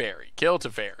 Attack Teferi. Kill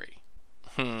Teferi.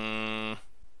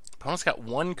 Opponent's got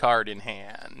one card in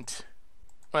hand.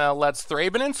 Well, let's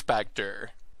Thraben Inspector.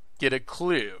 Get a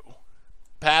clue.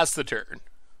 Pass the turn.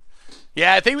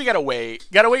 Yeah, I think we gotta wait.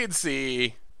 Gotta wait and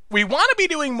see. We want to be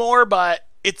doing more, but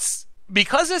it's...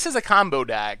 Because this is a combo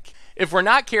deck, if we're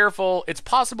not careful, it's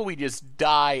possible we just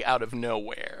die out of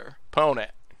nowhere.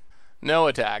 Opponent. No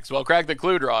attacks. Well, crack the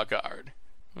clue, draw a card.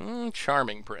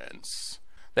 Charming Prince.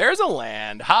 There's a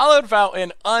land. Hallowed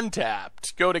Fountain,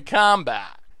 untapped. Go to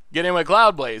combat. Get in with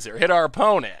Cloud Blazer. Hit our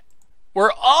opponent.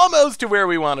 We're almost to where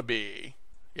we want to be.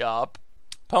 Yup.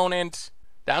 Opponent,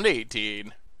 down to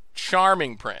 18.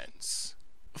 Charming Prince.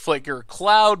 Flicker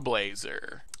Cloud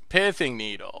Blazer. Pithing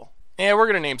Needle. And we're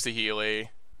going to name Saheeli.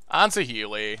 On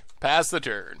Saheeli. Pass the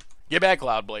turn. Get back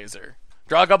Cloud Blazer.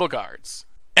 Draw a couple cards.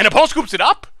 And opponent scoops it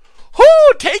up. Whoo!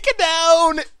 Taking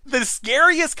down the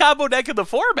scariest combo deck in the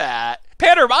format.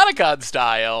 Panharmonicon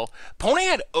style. Opponent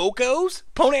had Okos.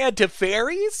 Opponent had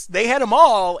Teferis. They had them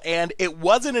all, and it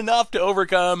wasn't enough to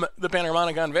overcome the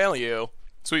Panharmonicon value.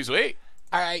 Sweet, sweet.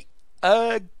 Alright.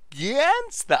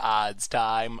 Against the odds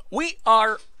time, we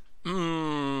are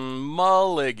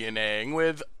mulliganing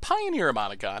with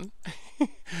Pioneer-amonicon.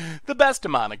 The best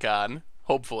Amonicon,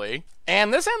 hopefully.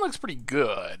 And this hand looks pretty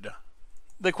good.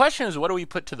 The question is, what do we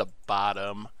put to the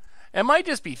bottom? It might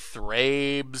just be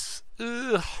Thrabes.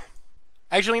 Ugh.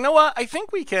 Actually, you know what? I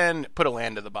think we can put a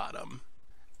land to the bottom.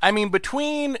 I mean,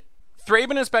 between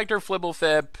Thraben Inspector,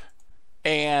 Flibblethip,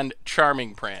 and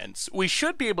Charming Prince, we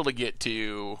should be able to get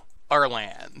to our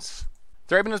lands.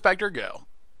 Thraben Inspector, go.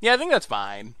 Yeah, I think that's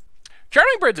fine.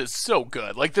 Charming Prince is so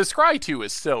good. Like, the Scry 2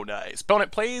 is so nice.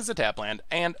 Opponent plays a tap land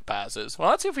and passes. Well,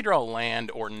 let's see if we draw a land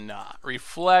or not.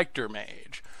 Reflector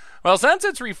Mage. Well, since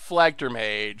it's Reflector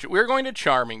Mage, we're going to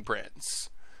Charming Prince.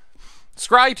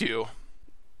 Scry 2.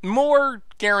 More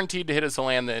guaranteed to hit us a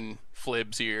land than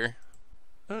Flibs here.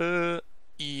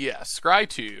 Yes. Scry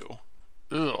 2.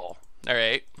 Ugh.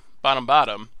 Alright.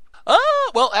 Bottom.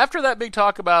 Well, after that big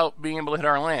talk about being able to hit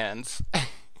our lands...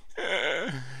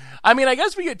 I mean, I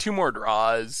guess we get 2 more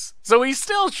draws, so we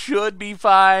still should be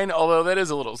fine, although that is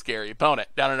a little scary. Opponent,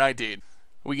 down to 19.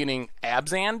 We getting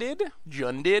Absanded?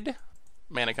 Junded?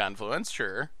 Mana Confluence,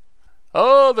 sure.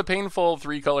 Oh, the painful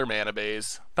 3-color mana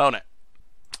base. Opponent.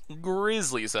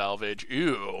 Grizzly Salvage.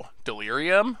 Ew.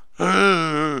 Delirium?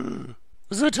 Zatalpa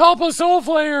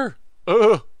Soulflayer!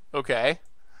 Okay.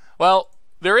 Well...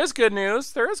 There is good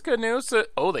news.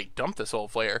 Oh, they dumped the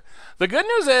Soulflayer. The good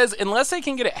news is, unless they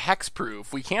can get it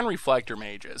hexproof, we can Reflector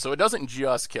Mages, so it doesn't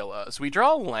just kill us. We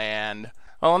draw land.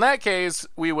 Well, in that case,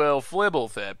 we will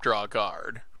Flibblethip, draw a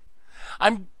card.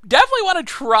 I definitely want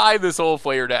to try the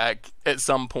Soulflayer deck at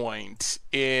some point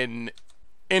in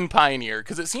Pioneer,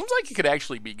 because it seems like it could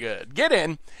actually be good. Get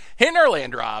in, hitting our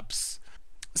land drops,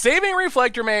 saving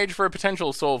Reflector Mage for a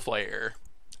potential Soulflayer.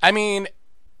 I mean,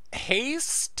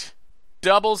 haste...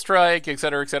 Double strike,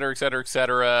 etc.,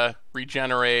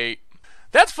 regenerate.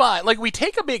 That's fine. Like, we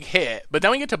take a big hit, but then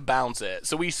we get to bounce it,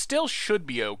 so we still should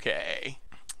be okay.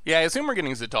 Yeah, I assume we're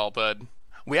getting Zatalpa.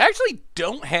 We actually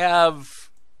don't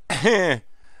have...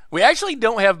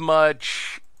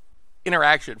 much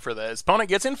interaction for this. Opponent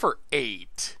gets in for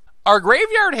 8. Our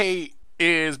graveyard hate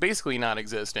is basically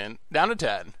non-existent. Down to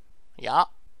 10. Yeah.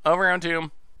 Overground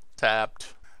Tomb.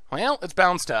 Tapped. Well, it's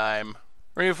bounce time.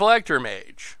 Reflector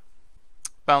Mage.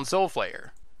 Bounce Soulflayer.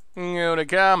 Go to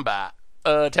combat.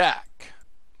 Attack.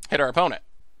 Hit our opponent.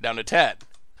 Down to 10.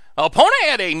 Opponent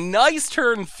had a nice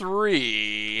turn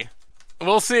 3.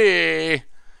 We'll see.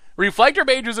 Reflector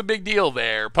Mage was a big deal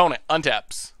there. Opponent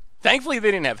untaps. Thankfully they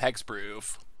didn't have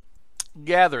hexproof.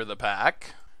 Gather the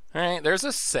pack. Alright, there's a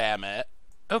Samet.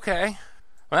 Okay.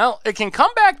 Well, it can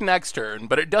come back next turn,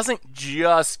 but it doesn't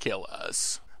just kill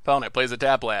us. Opponent plays a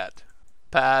tap land.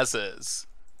 Passes.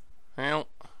 Well...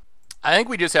 I think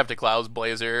we just have to Clouds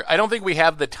Blazer. I don't think we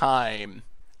have the time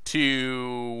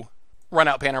to run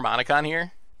out Panharmonicon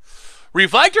here.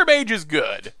 Reflector Mage is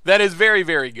good. That is very,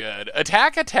 very good.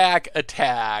 Attack.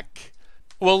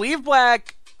 We'll leave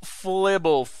black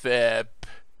Flibblethip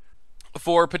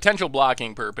for potential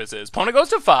blocking purposes. Opponent goes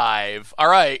to 5. All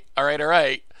right.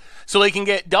 So they can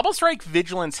get Double Strike,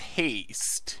 Vigilance,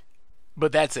 Haste.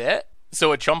 But that's it?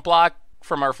 So a chump block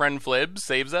from our friend Flib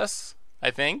saves us,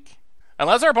 I think.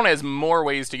 Unless our opponent has more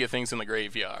ways to get things in the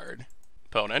graveyard.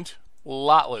 Opponent.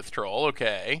 Lotlith Troll,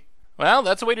 okay. Well,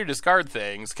 that's a way to discard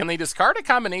things. Can they discard a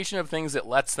combination of things that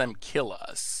lets them kill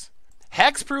us?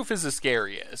 Hexproof is the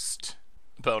scariest.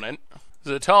 Opponent.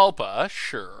 Zatalpa,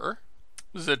 sure.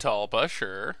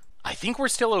 I think we're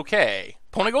still okay.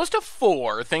 Opponent goes to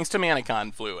 4, thanks to Mana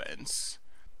Confluence.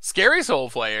 Scary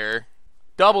Soulflayer.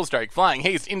 Double Strike, Flying,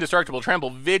 Haste, Indestructible, Trample,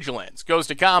 Vigilance. Goes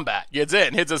to combat. Gets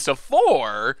in, hits us to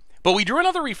 4. But we drew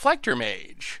another Reflector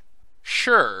Mage.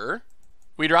 Sure.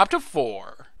 We dropped to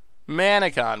 4.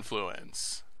 Mana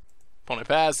Confluence. Opponent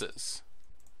passes.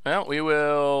 Well, we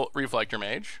will Reflector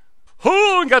Mage.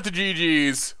 Whoo, and got the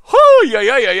GGs. Whoo,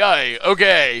 yay.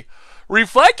 Okay.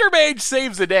 Reflector Mage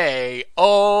saves the day.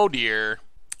 Oh, dear.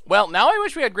 Well, now I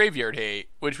wish we had Graveyard Hate,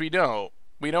 which we don't.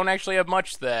 We don't actually have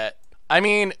much that... I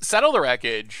mean, Settle the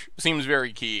Wreckage seems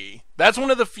very key. That's one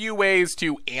of the few ways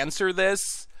to answer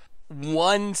this.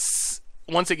 Once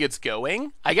it gets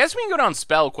going, I guess we can go down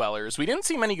Spell Quellers. We didn't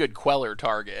see many good Queller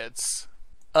targets.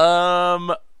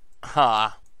 So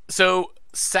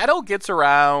Settle gets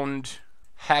around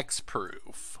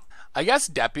Hexproof. I guess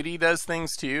Deputy does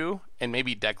things too, and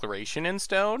maybe Declaration in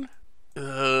Stone.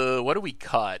 What do we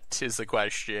cut is the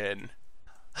question.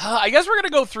 I guess we're gonna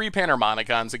go 3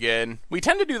 Panharmonicons again. We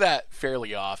tend to do that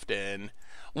fairly often.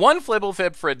 1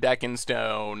 Flibblethip for a deck in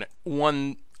Stone.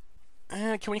 1.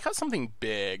 Can we cut something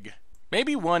big?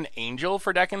 Maybe 1 Angel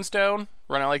for deck and Stone?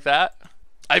 Run it like that?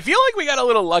 I feel like we got a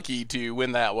little lucky to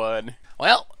win that one.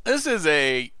 Well, this is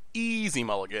a easy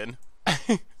mulligan.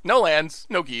 No lands,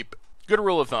 no keep. Good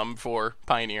rule of thumb for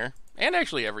Pioneer. And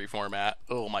actually every format.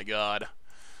 Oh my god.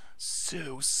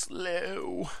 So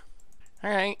slow.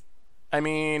 Alright. I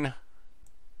mean...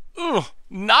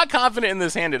 not confident in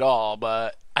this hand at all,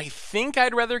 but I think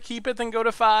I'd rather keep it than go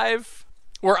to 5.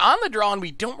 We're on the draw, and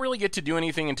we don't really get to do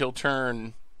anything until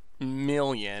turn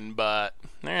million, but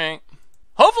alright.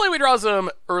 Hopefully we draw some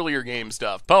earlier game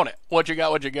stuff. Opponent, what you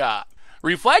got, what you got?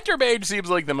 Reflector Mage seems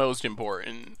like the most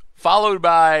important. Followed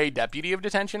by Deputy of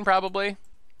Detention, probably.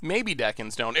 Maybe Deck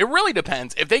and Stone. It really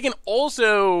depends. If they can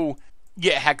also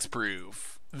get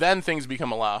Hexproof, then things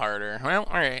become a lot harder. Well,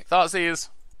 alright. Thoughtseize.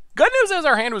 Good news is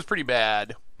our hand was pretty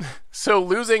bad. So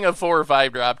losing a 4 or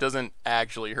 5 drop doesn't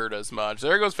actually hurt us much.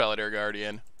 There goes Felidar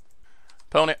Guardian.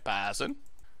 Opponent passing.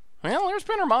 Well, there's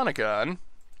Panharmonicon.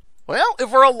 Well,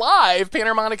 if we're alive,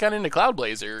 Panharmonicon into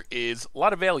Cloudblazer is a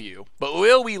lot of value. But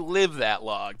will we live that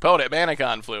long? Opponent, Mana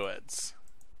Confluence.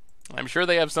 I'm sure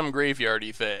they have some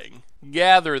graveyardy thing.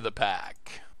 Gather the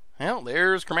Pack. Well,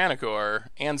 there's Chromaticor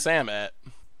and Samet.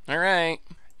 Alright.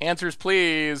 Answers,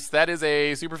 please. That is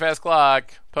a super fast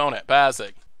clock. Opponent,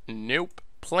 passing. Nope.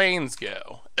 Planes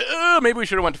go. Maybe we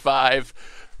should have went to 5.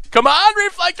 Come on,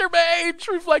 Reflector Mage!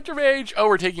 Reflector Mage! Oh,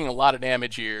 we're taking a lot of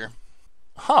damage here.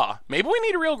 Huh. Maybe we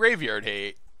need a real graveyard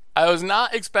hate. I was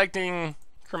not expecting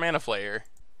Chromanaflayer.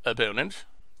 Opponent,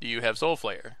 do you have Soul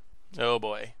Flare? Oh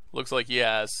boy. Looks like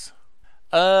yes.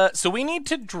 So we need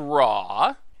to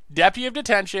draw Deputy of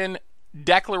Detention,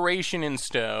 Declaration in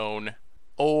Stone,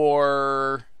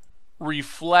 or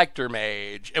Reflector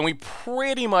Mage. And we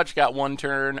pretty much got 1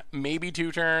 turn, maybe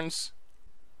 2 turns.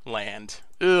 Land.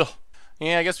 Ugh.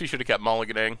 Yeah, I guess we should have kept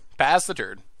mulliganing. Pass the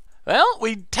turn. Well,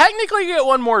 we technically get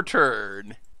 1 more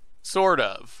turn. Sort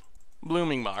of.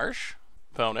 Blooming Marsh.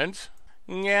 Opponent.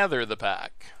 Gather the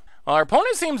Pack. Well, our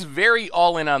opponent seems very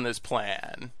all in on this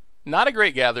plan. Not a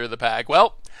great Gather the Pack.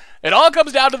 Well, it all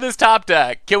comes down to this top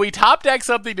deck. Can we top deck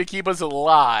something to keep us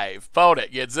alive?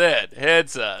 Opponent gets it.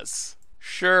 Hits us.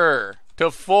 Sure.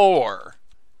 To 4.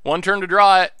 1 turn to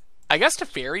draw it. I guess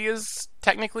Teferi is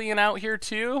technically an out here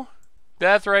too.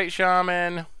 Deathrite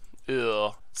Shaman.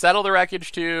 Ugh. Settle the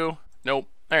Wreckage too. Nope.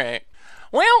 Alright.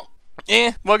 Well,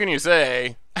 what can you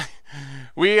say?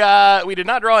 We did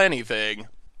not draw anything.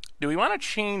 Do we want to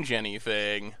change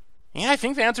anything? Yeah, I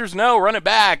think the answer is no. Run it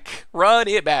back. Run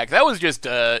it back. That was just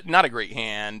not a great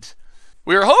hand.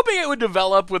 We were hoping it would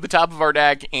develop with the top of our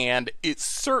deck, and it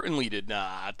certainly did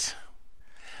not.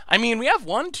 I mean, we have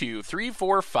 1, 2, 3,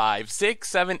 4, 5, 6,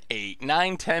 7, 8,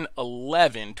 9, 10,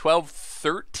 11, 12,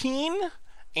 13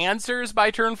 answers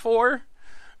by turn 4.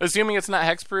 Assuming it's not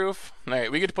hexproof.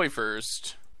 Alright, we get to play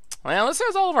first. Well, this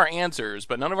has all of our answers,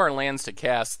 but none of our lands to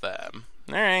cast them.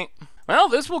 Alright. Well,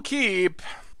 this will keep.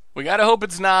 We gotta hope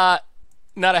it's not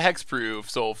a hexproof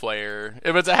Soul Flare.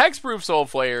 If it's a hexproof Soul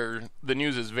Flare, the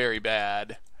news is very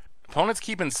bad. Opponent's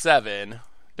keeping 7.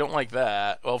 Don't like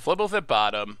that. Well, Flibblethip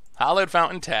bottom. Hallowed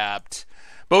Fountain tapped.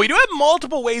 But we do have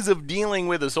multiple ways of dealing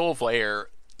with a Soul Flare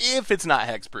if it's not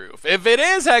hexproof. If it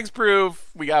is hexproof,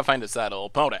 we gotta find a settle.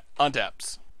 Opponent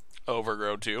untaps.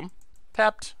 Overgrow Tomb.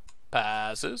 Tapped.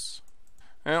 Passes.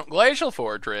 Well, Glacial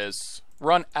Fortress.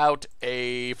 Run out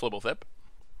a Flibblethip.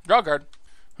 Draw card.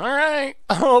 Alright.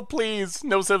 Oh, please.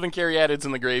 No 7 Caryatids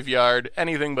in the graveyard.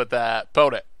 Anything but that.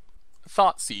 Opponent.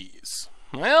 Thoughtseize.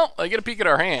 Well, they get a peek at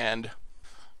our hand.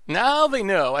 Now they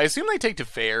know. I assume they take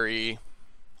Teferi.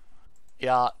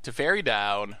 Yeah, Teferi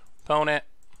down. Opponent.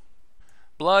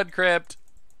 Blood Crypt.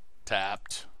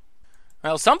 Tapped.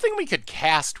 Well, something we could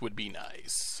cast would be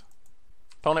nice.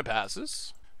 Opponent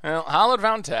passes. Well, Hallowed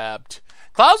Fountain tapped.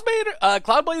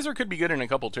 Cloudblazer could be good in a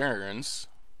couple turns.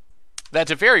 That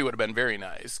Teferi would have been very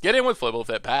nice. Get in with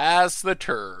Flibblethip. Pass the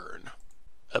turn.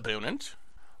 Opponent.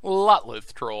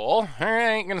 Lotlith Troll.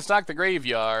 Alright, gonna stock the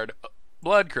graveyard.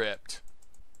 Blood Crypt.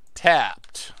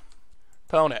 Tapped.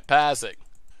 Opponent passing.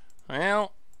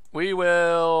 Well, we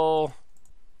will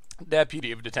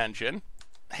Deputy of Detention.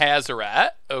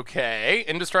 Hazoret. Okay.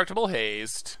 Indestructible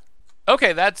Haste.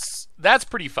 Okay, that's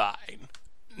pretty fine.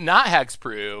 Not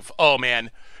hexproof. Oh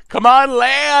man. Come on,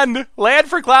 land! Land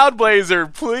for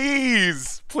Cloudblazer,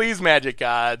 please! Please, Magic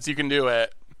Gods, you can do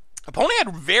it. Opponent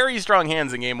had very strong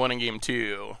hands in Game 1 and Game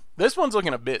 2. This one's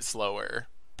looking a bit slower.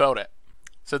 Opponent.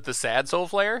 Is it the sad Soul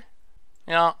Flare?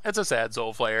 Yeah, it's a sad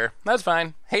Soul Flare. That's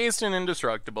fine. Haste and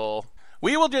Indestructible.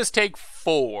 We will just take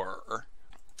 4.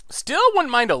 Still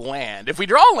wouldn't mind a land. If we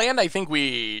draw a land, I think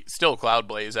we still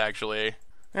Cloudblaze, actually.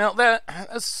 Well,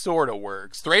 that sort of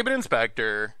works. Thraben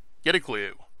Inspector. Get a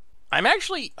clue. I'm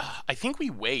actually, I think we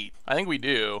wait. I think we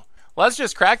do. Let's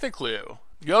just crack the clue.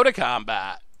 Go to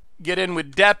combat. Get in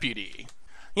with Deputy.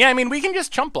 Yeah, I mean, we can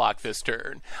just chump block this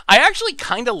turn. I actually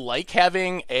kind of like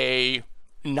having a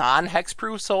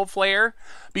non-hexproof Soul Flare,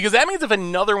 because that means if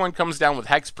another one comes down with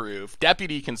hexproof,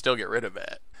 Deputy can still get rid of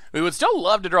it. We would still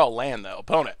love to draw a land, though.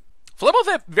 Opponent.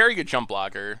 Flibblethip, very good chump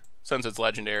blocker, since it's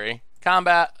legendary.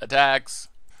 Combat, attacks.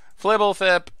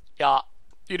 Flibblethip, yeah.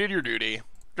 You did your duty.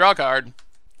 Draw a card.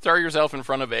 Throw yourself in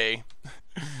front of a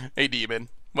demon.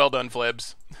 Well done,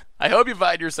 Flibs. I hope you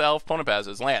find yourself. Opponent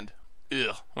passes. Land.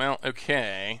 Ugh. Well,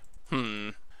 okay.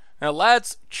 Now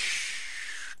let's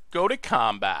go to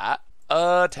combat.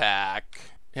 Attack.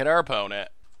 Hit our opponent.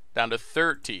 Down to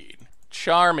 13.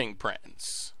 Charming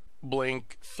Prince.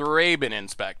 Blink Thraben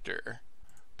Inspector.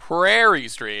 Prairie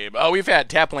Stream. Oh, we've had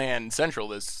Tapland Central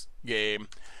this game.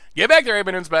 Get back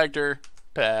Thraben Inspector.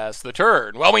 Pass the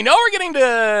turn. Well, we know we're getting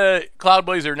to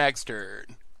Cloudblazer next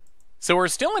turn. So we're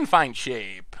still in fine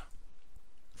shape.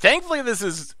 Thankfully, this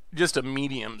is just a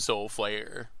medium Soul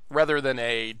Flare, rather than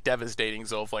a devastating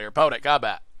Soul Flare. Opponent,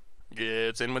 combat.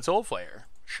 Gets in with Soul Flare.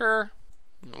 Sure.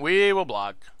 We will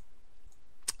block.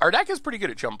 Our deck is pretty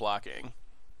good at chump blocking.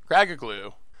 Crack a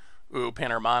clue. Ooh,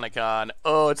 Panharmonicon.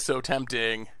 Oh, it's so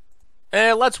tempting.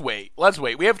 Let's wait.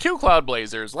 We have 2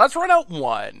 Cloudblazers. Let's run out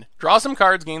 1. Draw some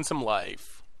cards, gain some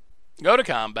life. Go to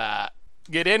combat.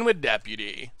 Get in with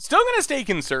Deputy. Still gonna stay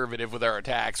conservative with our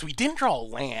attacks. We didn't draw a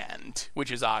land, which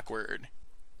is awkward.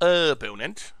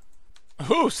 Opponent.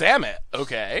 Ooh, Samet.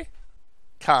 Okay.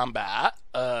 Combat.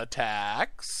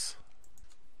 Attacks.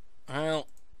 Well,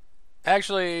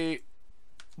 actually,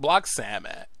 block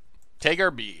Samet. Take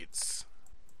our beats.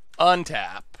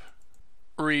 Untap.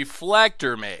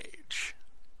 Reflector Mage.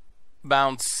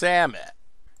 Bounce Samet.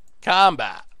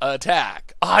 Combat.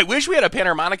 Attack. Oh, I wish we had a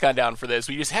Panharmonicon down for this.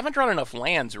 We just haven't drawn enough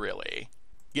lands, really.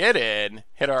 Get in.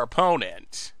 Hit our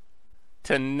opponent.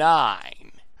 To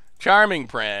 9. Charming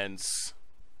Prince.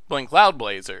 Blink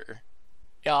Cloudblazer.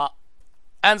 Yeah.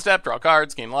 End step. Draw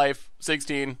cards. Gain life.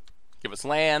 16. Give us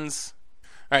lands.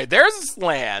 Alright, there's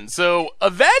land. So,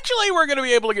 eventually we're going to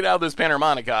be able to get out of this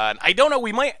Panharmonicon. I don't know.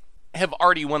 We might have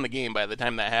already won the game by the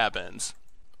time that happens.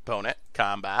 Opponent.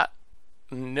 Combat.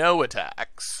 No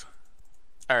attacks.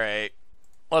 Alright.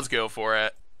 Let's go for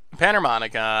it.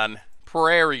 Panharmonicon.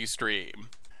 Prairie Stream.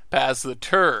 Pass the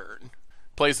turn.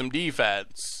 Play some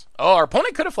defense. Oh, our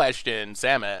opponent could have flashed in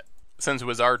Samet since it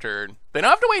was our turn. They don't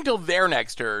have to wait until their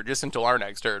next turn, just until our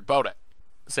next turn. Opponent.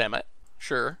 Samet.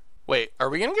 Sure. Wait, are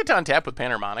we going to get to untap with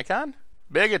Panharmonicon?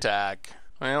 Big attack.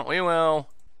 Well, we will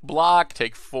block,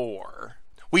 take 4.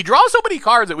 We draw so many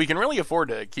cards that we can really afford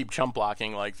to keep chump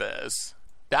blocking like this.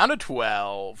 Down to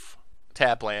 12.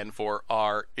 Tap land for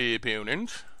our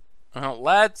opponent.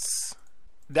 Let's...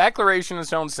 Declaration of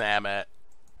Stone Samet.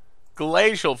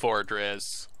 Glacial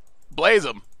Fortress. Blaze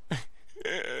them.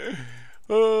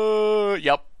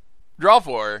 Yep. Draw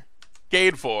 4.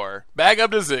 Gate 4. Back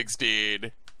up to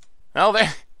 16. Well,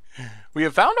 there... We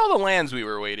have found all the lands we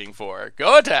were waiting for.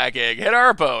 Go attacking. Hit our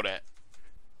opponent.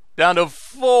 Down to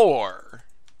 4.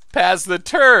 Pass the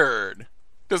turn.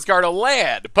 Discard a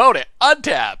land. Opponent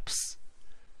untaps.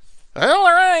 Well,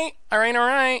 alright.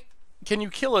 Alright. Can you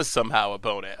kill us somehow,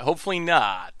 opponent? Hopefully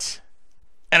not.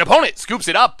 An opponent scoops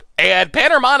it up. And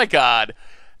Panharmonicon.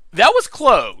 That was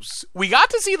close. We got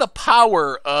to see the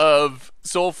power of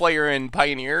Soul Flare and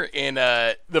Pioneer in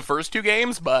the first 2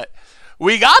 games, but...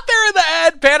 We got there in the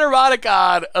end.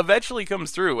 Panharmonicon eventually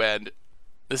comes through, and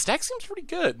this deck seems pretty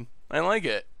good. I like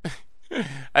it.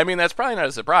 I mean, that's probably not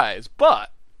a surprise,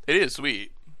 but it is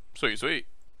sweet. Sweet.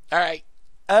 All right.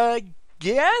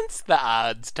 Against the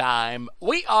odds time,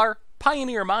 we are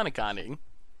Pioneer-amoniconing.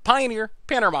 Pioneer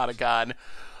Panharmonicon.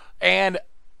 And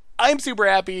I'm super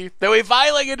happy that we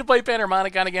finally get to play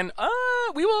Panharmonicon again.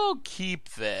 We will keep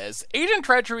this. Agent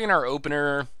Treachery in our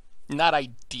opener, not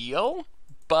ideal,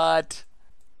 but...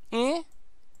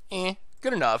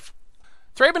 good enough.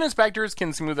 Thraben Inspectors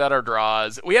can smooth out our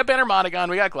draws. We have Panharmonicon,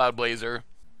 we got Cloudblazer.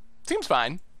 Seems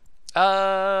fine.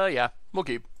 Yeah, we'll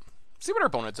keep. See what our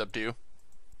opponent's up to.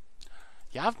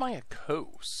 Yavimaya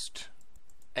Coast.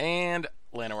 And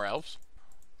Llanowar Elves.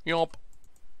 Yup.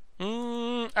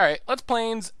 Alright, let's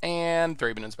Plains and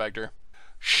Thraben Inspector.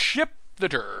 Ship the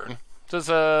turn. Is this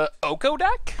a Oko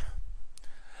deck?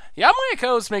 Yavimaya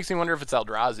Coast makes me wonder if it's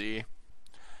Eldrazi.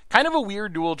 Kind of a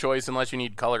weird dual choice unless you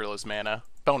need colorless mana.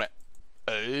 Opponent.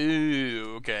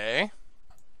 Oh, okay.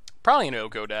 Probably an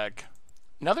Oko deck.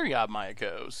 Another Yavimaya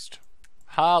Coast.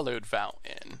 Hallowed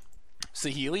Fountain.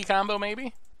 Saheeli combo,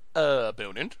 maybe?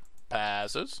 Opponent.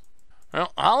 Passes.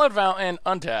 Well, Hallowed Fountain,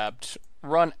 untapped.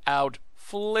 Run out.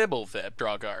 Flibblethip.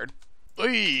 Draw a card.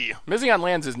 Eey. Missing on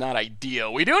lands is not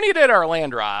ideal. We do need to hit our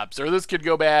land drops, or this could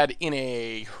go bad in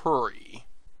a hurry.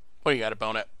 What do you got,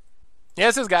 opponent?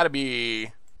 Yes, it's got to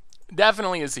be...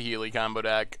 Definitely a Saheeli combo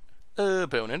deck.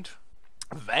 Opponent.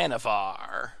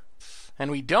 Vannifar. And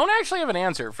we don't actually have an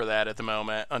answer for that at the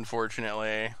moment,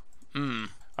 unfortunately.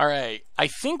 Alright. I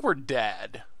think we're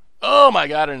dead. Oh my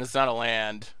god, and it's not a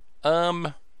land.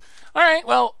 Alright,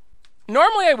 well,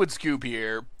 normally I would scoop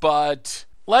here, but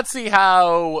let's see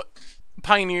how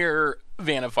Pioneer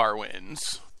Vanifar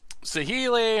wins.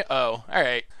 Saheeli. Oh,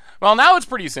 alright. Well, now it's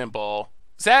pretty simple.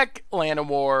 Sack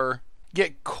Llanowar,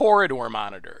 get Corridor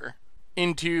Monitor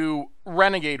into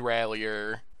Renegade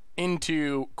Rallier,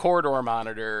 into Corridor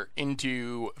Monitor,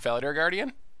 into Felidar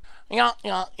Guardian. Yeah.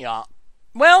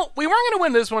 Well, we weren't going to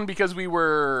win this one because we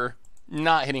were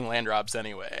not hitting land drops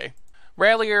anyway.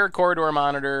 Rallier, Corridor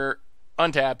Monitor,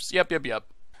 untaps. Yep.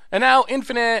 And now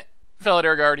infinite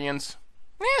Felidar Guardians.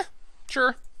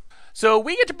 Sure. So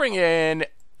we get to bring in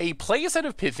a playset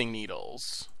of Pithing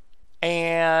Needles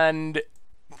and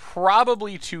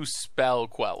probably 2 Spell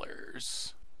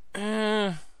Quellers.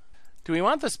 Do we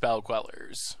want the Spell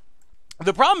Quellers?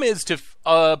 The problem is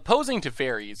opposing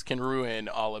Teferis can ruin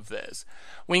all of this.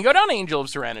 We can go down Angel of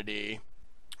Serenity.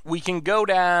 We can go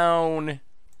down,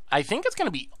 I think it's going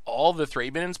to be all the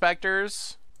Thraben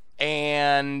Inspectors.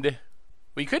 And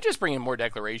we could just bring in more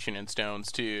Declaration in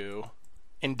Stones too.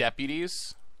 In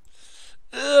Deputies.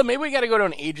 Maybe we got to go to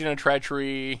an Agent of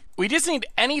Treachery. We just need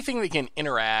anything that can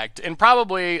interact. And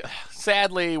probably,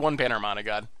 sadly, 1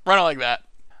 Panharmonicon. Run it like that.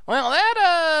 Well,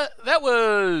 that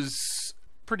was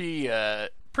pretty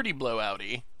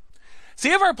blowouty.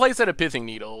 See if our playset of Pithing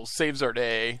Needles saves our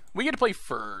day. We get to play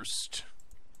first.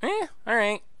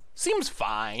 Alright. Seems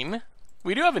fine.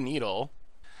 We do have a Needle.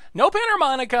 No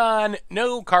Panharmonicon,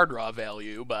 no card draw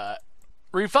value, but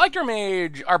Reflector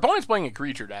Mage, our opponent's playing a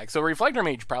creature deck, so Reflector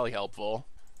Mage probably helpful.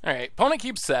 Alright, opponent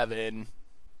keeps 7.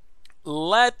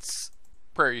 Let's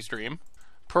Prairie Stream.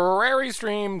 Prairie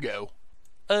Stream, go.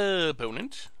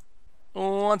 Opponent.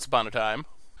 Once upon a time.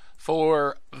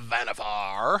 For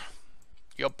Vanifar.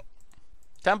 Yup.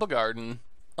 Temple Garden.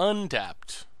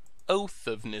 Untapped. Oath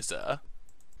of Nissa.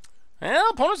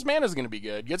 Well, opponent's mana is going to be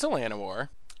good. Gets a Llanowar.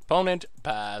 Opponent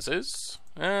passes.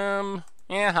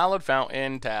 Hallowed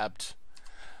Fountain, tapped.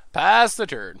 Pass the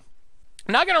turn.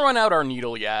 I'm not going to run out our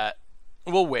Needle yet.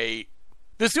 We'll wait.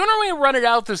 The sooner we run it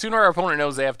out, the sooner our opponent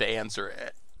knows they have to answer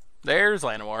it. There's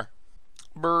Llanowar.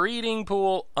 Breeding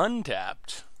Pool,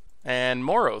 untapped. And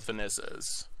more Oath of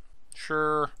Nissas.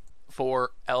 Sure.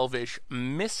 For Elvish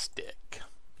Mystic.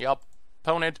 Yup.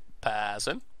 Opponent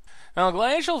passing. Now,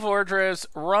 Glacial Fortress,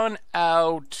 run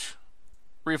out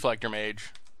Reflector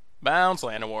Mage. Bounce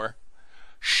Llanowar.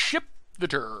 Ship the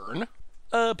turn.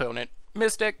 Opponent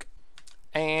Mystic.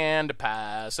 And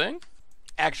passing.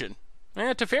 Action.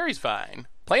 Teferi's fine.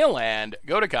 Play a land.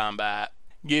 Go to combat.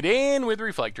 Get in with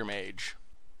Reflector Mage.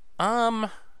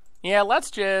 Yeah,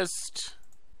 let's just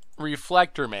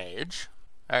Reflector Mage.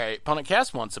 Alright, opponent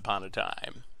casts Once Upon a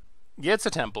Time. Gets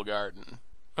a Temple Garden.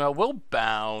 We'll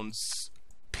bounce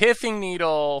Pithing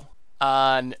Needle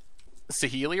on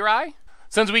Saheeli Rai.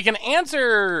 Since we can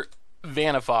answer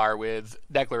Vanifar with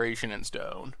Declaration in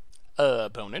Stone.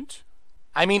 Opponent.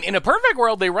 I mean, in a perfect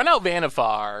world, they run out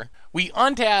Vanifar, we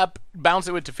untap, bounce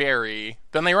it with Teferi,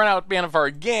 then they run out Vanifar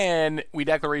again, we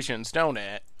Declaration in Stone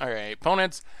it. Alright,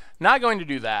 opponent's not going to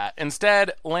do that.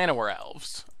 Instead, Llanowar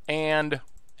Elves. And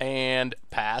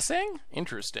passing?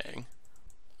 Interesting.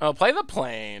 Oh, play the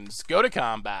Plains, go to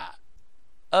combat.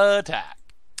 Attack.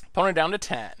 Opponent down to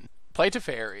 10. Play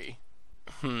Teferi.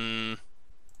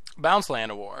 Bounce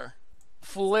Llanowar.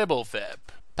 Flibblethip.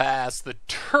 Pass the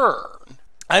turn.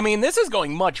 I mean, this is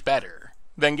going much better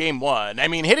than game 1. I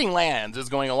mean, hitting lands is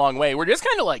going a long way. We're just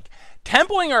kind of like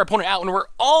tempoing our opponent out, and we're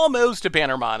almost to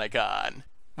Panharmonicon.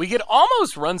 We could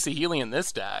almost run Saheeli in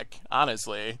this deck,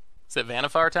 honestly. Is it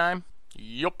Vanifar time?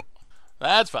 Yup.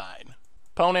 That's fine.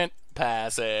 Opponent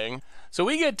passing. So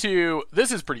we get to,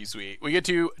 this is pretty sweet. We get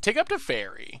to take up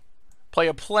Teferi, play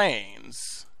a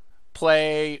Plains,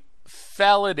 play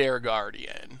Felidar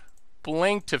Guardian,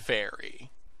 blink Teferi,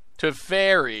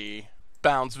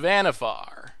 bounce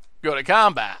Vanifar, go to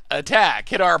combat, attack,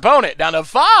 hit our opponent down to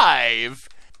 5,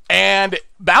 and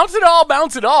bounce it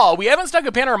all. We haven't stuck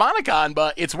a Panharmonicon,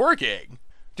 but it's working.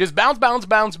 Just bounce,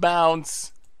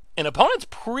 and opponent's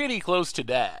pretty close to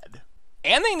dead.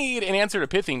 And they need an answer to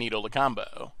Pithing Needle to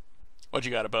combo. What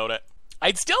you got about it?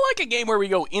 I'd still like a game where we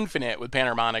go infinite with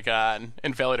Panharmonicon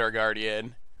and Felidar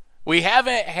Guardian. We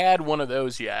haven't had one of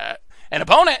those yet. And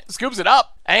opponent scoops it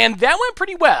up. And that went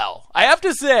pretty well. I have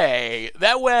to say,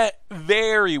 that went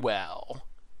very well.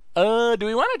 Do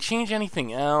we want to change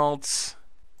anything else?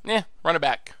 Run it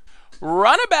back.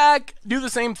 Do the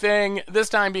same thing, this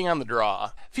time being on the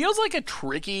draw. Feels like a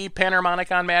tricky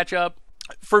Panharmonicon matchup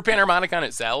for Panharmonicon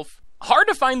itself. Hard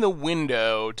to find the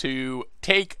window to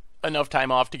take enough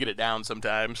time off to get it down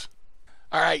sometimes.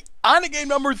 Alright, on to game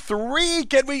number 3.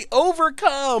 Can we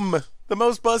overcome the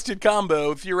most busted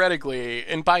combo, theoretically,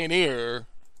 in Pioneer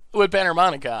with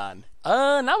Panharmonicon?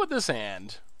 Not with this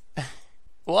hand.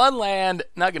 One land,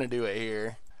 not going to do it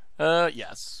here.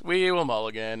 Yes, we will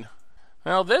mulligan.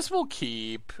 Well, this will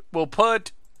keep. We'll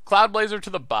put Cloudblazer to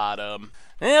the bottom.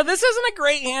 Now, this isn't a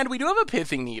great hand. We do have a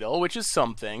Pithing Needle, which is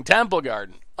something. Temple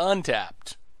Garden,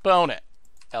 untapped. Opponent,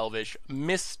 Elvish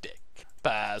Mystic.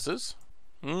 Passes.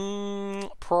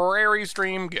 Prairie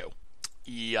Stream, go.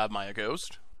 Yavimaya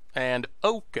Ghost. And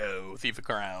Oko, Thief of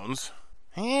Crowns.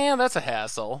 Yeah, that's a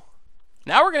hassle.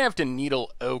 Now we're going to have to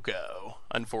Needle Oko,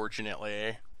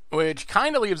 unfortunately. Which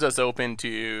kind of leaves us open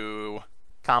to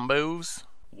combos.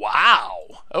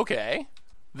 Wow. Okay.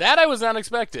 That I was not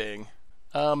expecting.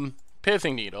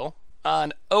 Pithing Needle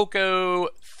on Oko,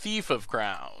 Thief of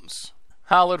Crowns.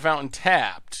 Hallowed Fountain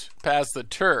tapped. Pass the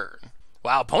turn.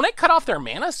 Wow, opponent cut off their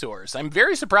mana source. I'm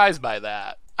very surprised by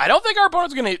that. I don't think our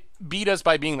opponent's going to beat us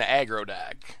by being the aggro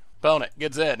deck. Opponent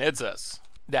gets in, hits us.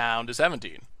 Down to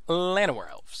 17. Llanowar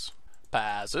Elves.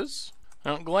 Passes.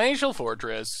 Glacial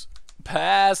Fortress.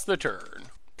 Pass the turn.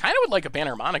 Kind of would like a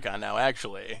Panharmonicon now,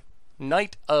 actually.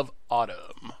 Night of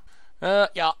Autumn.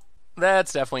 Yeah,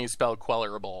 that's definitely spell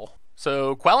quellerable.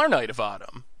 So, Queller Night of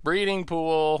Autumn. Breeding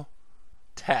Pool.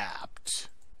 Tapped.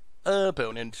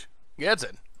 Opponent gets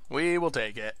in. We will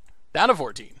take it. Down to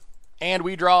 14. And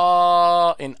we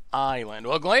draw an island.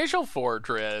 Well, Glacial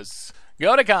Fortress.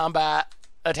 Go to combat.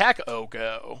 Attack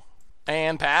Oko.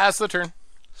 And pass the turn.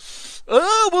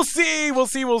 Oh, we'll see.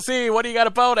 What do you got,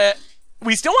 opponent?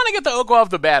 We still want to get the Oko off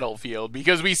the battlefield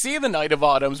because we see the Night of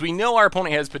Autumns. We know our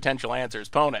opponent has potential answers.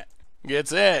 Opponent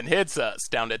gets in, hits us.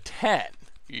 Down to 10.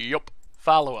 Yup.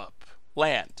 Follow up.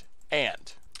 Land.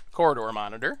 And Corridor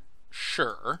Monitor.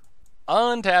 Sure.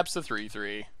 Untaps the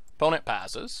 3/3. Opponent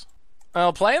passes.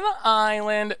 I'll play the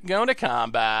island. Go to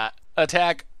combat.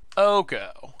 Attack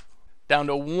Oko. Down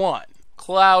to 1.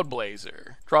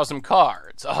 Cloudblazer. Draw some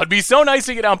cards. Oh, it'd be so nice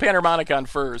to get down Panharmonicon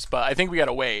first, but I think we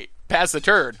gotta wait. Pass the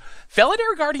turn.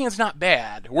 Felidar Guardian's not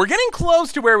bad. We're getting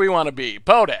close to where we want to be.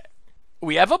 Opponent.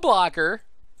 We have a blocker.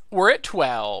 We're at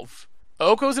 12.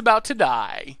 Oko's about to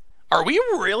die. Are we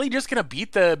really just gonna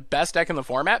beat the best deck in the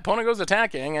format? Opponent goes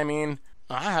attacking. I mean,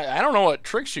 I don't know what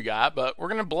tricks you got, but we're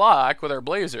gonna block with our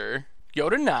Blazer. Go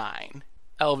to 9.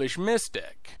 Elvish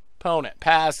Mystic. Opponent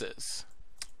passes.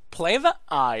 Play the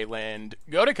island.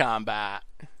 Go to combat.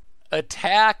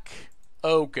 Attack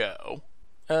Oko.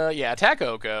 Attack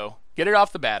Oko. Get it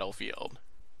off the battlefield.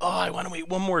 Oh, I want to wait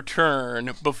one more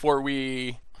turn before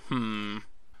we...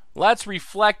 Let's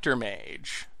Reflector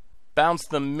Mage. Bounce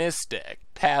the Mystic.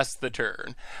 Pass the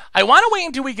turn. I want to wait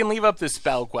until we can leave up this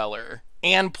Spell Queller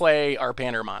and play our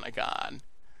Panharmonicon.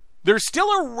 There's still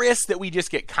a risk that we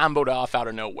just get comboed off out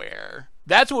of nowhere.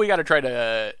 That's what we got to try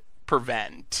to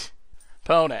prevent.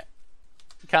 Opponent.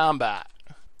 Combat.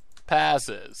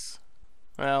 Passes.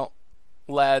 Well,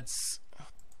 let's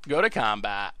go to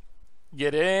combat.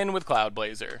 Get in with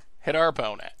Cloudblazer. Hit our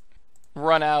opponent.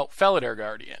 Run out Felidar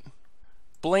Guardian.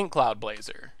 Blink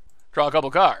Cloudblazer. Draw a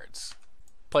couple cards.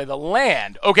 Play the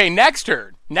land. Okay, next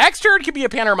turn. Next turn could be a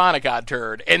Panharmonicon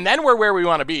turn, and then we're where we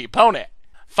want to be. Opponent.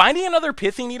 Finding another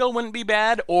Pithing Needle wouldn't be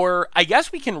bad, or I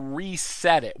guess we can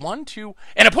reset it. 1, 2,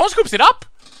 and opponent scoops it up!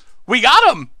 We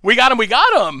got him! We got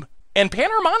him! And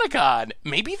Panharmonicon,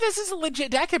 maybe this is a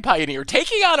legit deck at Pioneer,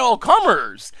 taking on all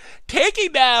comers,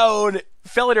 taking down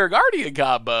Felidar Guardian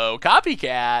combo,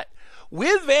 Copycat,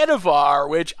 with Vannifar,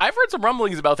 which I've heard some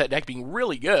rumblings about that deck being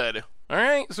really good.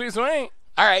 Alright, sweet.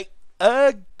 Alright,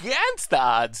 against the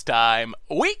odds time,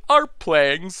 we are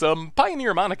playing some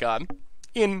Pioneer-amonicon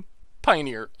in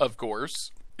Pioneer, of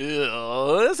course.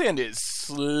 This hand is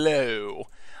slow.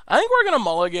 I think we're going to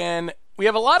mulligan. We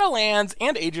have a lot of lands,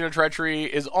 and Agent of Treachery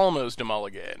is almost a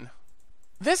mulligan.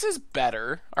 This is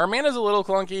better. Our mana's a little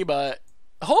clunky, but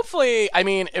hopefully, I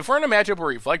mean, if we're in a matchup where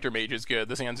Reflector Mage is good,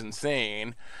 this hand's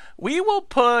insane. We will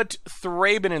put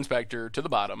Thraben Inspector to the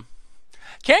bottom.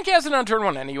 Can't cast it on turn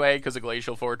 1 anyway, because of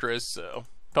Glacial Fortress, so...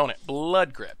 Opponent,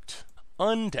 Blood Crypt.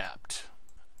 Untapped.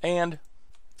 And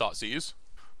Thoughtseize.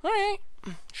 Alright,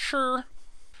 sure.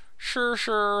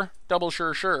 Double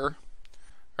sure.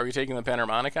 Are we taking the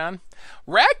Panharmonicon?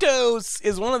 Rakdos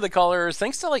is one of the colors,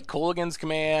 thanks to like Kolaghan's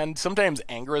Command, sometimes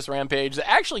Angerous Rampage, that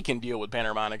actually can deal with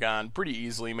Panharmonicon pretty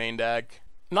easily main deck.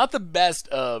 Not the best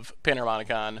of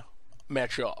Panharmonicon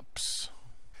matchups.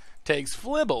 Takes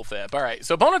Flibblethip. Alright,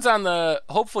 so opponent's on the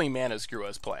hopefully mana screw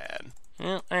us plan.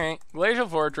 Alright, Glacial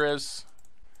Fortress.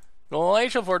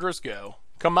 Glacial Fortress, go.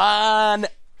 Come on,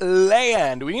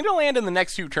 land. We need to land in the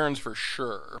next 2 turns for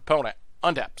sure. Opponent,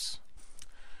 untaps.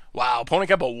 Wow, opponent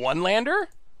kept a 1-lander?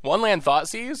 1-land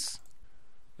Thoughtseize?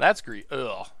 That's great.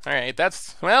 Ugh. Alright,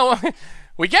 that's... Well,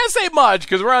 we can't say much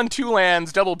because we're on 2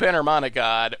 lands, double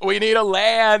Panharmonicon. We need a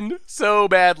land so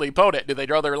badly. Opponent, did they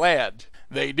draw their land?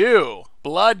 They do.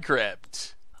 Blood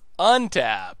Crypt,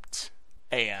 untapped,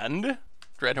 and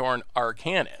Dreadhorn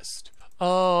Arcanist.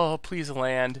 Oh, please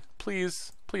land.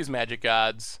 Please, please, Magic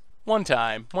Gods. One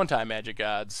time, Magic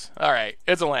Gods. All right,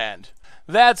 it's a land.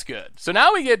 That's good. So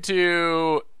now we get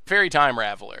to Fairy Time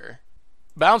Raveler.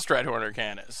 Bounce Dreadhorn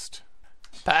Arcanist.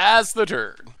 Pass the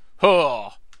turn.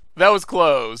 Oh, that was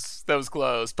close. That was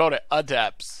close. Opponent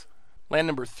untaps. Land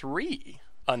number 3,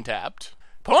 untapped.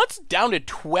 Opponent's down to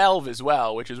 12 as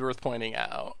well, which is worth pointing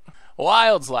out.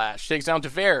 Wild Slash takes down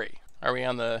Teferi. Are we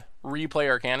on the replay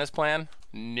Arcanist plan?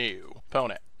 No.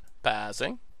 Opponent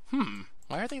passing.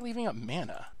 Why are they leaving up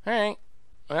mana? All right.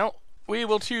 Well, we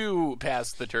will too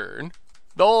pass the turn.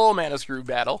 The whole mana screw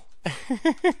battle.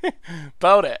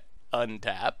 Opponent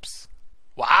untaps.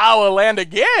 Wow, a land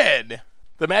again!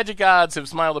 The Magic Gods have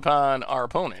smiled upon our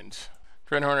opponent.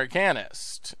 Dreadhorn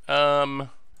Arcanist.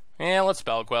 Yeah, let's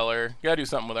Spell Queller. Gotta do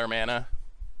something with our mana.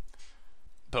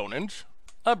 Opponent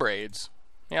abrades.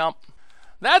 Yep.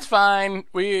 That's fine.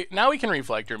 Now we can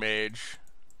Reflector Mage.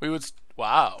 We would...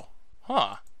 wow.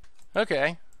 Huh.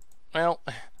 Okay. Well,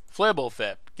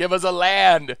 Flibblethip. Give us a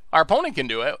land. Our opponent can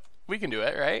do it. We can do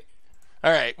it, right?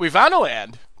 Alright, we found a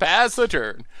land. Pass the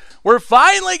turn. We're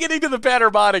finally getting to the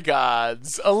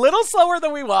Panharmonicons. A little slower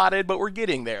than we wanted, but we're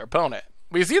getting there. Opponent.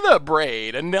 We see the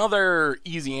Braid. Another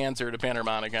easy answer to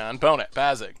Panharmonicon. Opponent.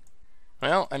 Passing.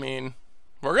 Well, I mean,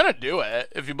 we're going to do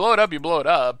it. If you blow it up, you blow it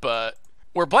up, but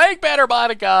we're playing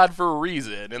Panharmonicon for a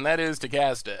reason, and that is to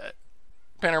cast it.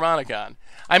 Panharmonicon.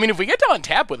 I mean, if we get to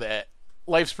untap with it,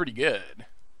 life's pretty good.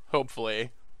 Hopefully.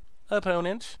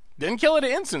 Opponent. Didn't kill it at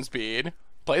instant speed.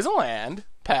 Plays a land.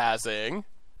 Passing.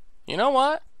 You know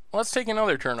what? Let's take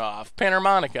another turn off.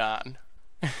 Panharmonicon.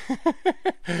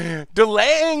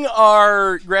 Delaying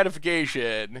our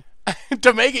gratification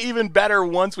to make it even better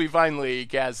once we finally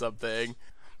cast something.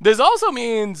 This also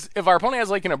means if our opponent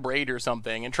has like an Abrade or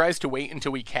something and tries to wait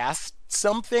until we cast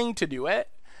something to do it,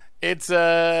 it's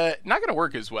not going to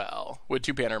work as well with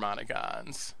 2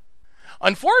 Panharmonicons.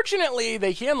 Unfortunately,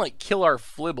 they can like kill our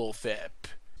Flibblethip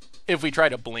if we try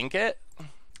to blink it.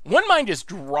 Wouldn't mind just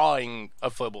drawing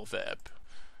a Flibblethip.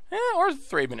 Or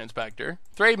Thraben Inspector.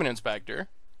 Thraben Inspector.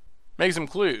 Make some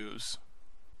clues.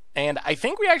 And I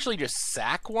think we actually just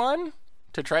sack one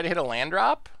to try to hit a land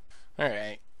drop.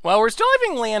 Alright. Well, we're still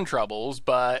having land troubles,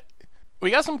 but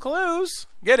we got some clues.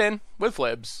 Get in with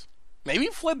Flibs. Maybe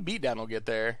Flib Beatdown will get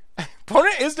there.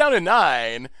 Opponent is down to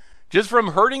 9. Just from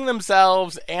hurting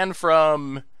themselves and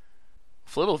from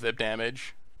Flibblethip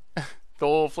damage. The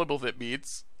whole Flibblethip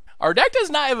beats. Our deck does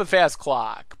not have a fast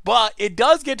clock, but it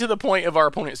does get to the point of our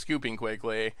opponent scooping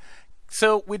quickly.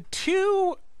 So with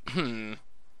 2... man,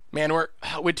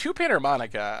 with 2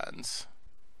 Panharmonicons.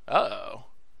 Uh-oh.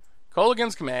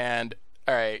 Kolaghan's Command.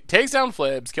 Alright, takes down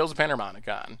Flibs, kills a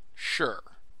Panharmonicon. Sure.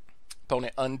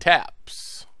 Opponent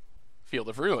untaps. Field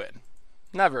of Ruin.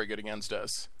 Not very good against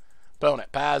us.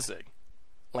 Opponent passing.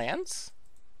 Lands?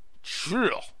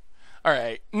 Chill.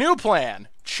 Alright, new plan.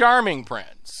 Charming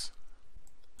Prince.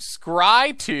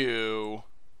 Scry 2.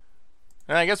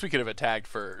 And I guess we could have attacked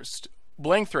first.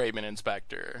 Blink Thraben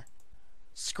Inspector.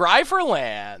 Scry for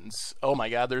lands. Oh my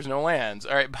god, there's no lands.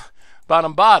 Alright,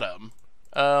 bottom.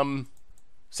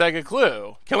 Second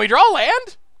clue. Can we draw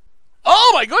land?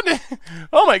 Oh my goodness.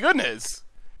 Oh my goodness.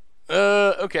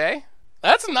 Okay.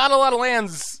 That's not a lot of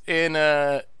lands in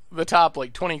the top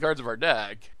like 20 cards of our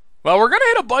deck. Well, we're gonna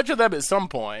hit a bunch of them at some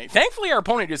point. Thankfully, our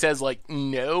opponent just has like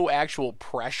no actual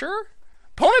pressure.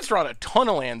 Opponent's drawn a ton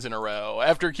of lands in a row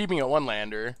after keeping a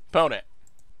 1-lander. Opponent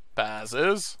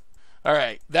passes.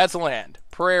 Alright, that's a land.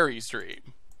 Prairie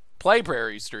Stream. Play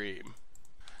Prairie Stream.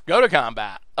 Go to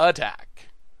combat. Attack.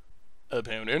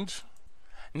 Opponent.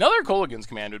 Another Kolaghan's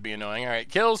Command would be annoying. Alright,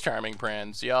 kills Charming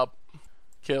Prince. Yup.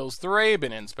 Kills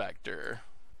Thraben Inspector.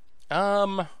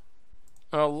 Well,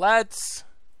 let's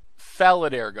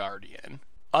Felidar Guardian.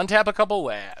 Untap a couple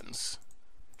lands.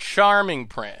 Charming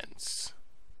Prince.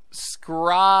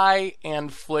 Scry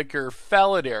and Flicker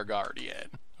Felidar Guardian.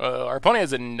 Our opponent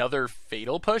has another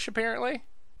Fatal Push, apparently.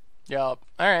 Yup.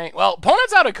 Alright. Well,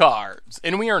 opponent's out of cards,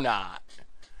 and we are not.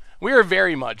 We are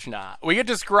very much not. We get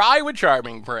to Scry with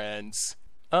Charming Prince.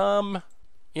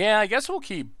 Yeah, I guess we'll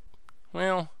keep...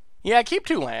 well... yeah, keep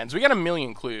 2 lands. We got a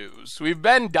million clues. We've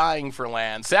been dying for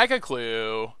lands. Sack a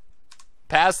clue.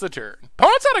 Pass the turn.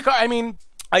 Opponent's out of cards. I mean,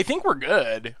 I think we're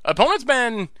good. Opponent's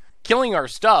been killing our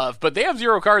stuff, but they have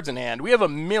 0 cards in hand. We have a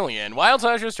million. Wild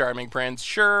Slash's Charming Prince,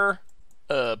 sure.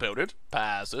 Opponent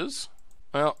passes.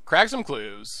 Well, crack some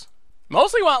clues.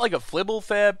 Mostly want like a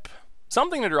Flibblethip.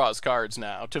 Something to draw us cards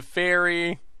now.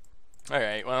 Teferi.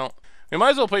 Alright, well, we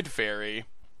might as well play Teferi.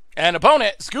 And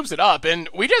opponent scoops it up, and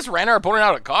we just ran our opponent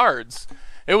out of cards.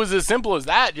 It was as simple as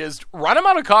that. Just run them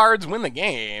out of cards, win the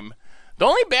game. The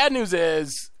only bad news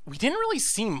is we didn't really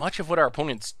see much of what our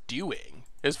opponent's doing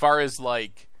as far as,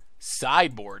 like,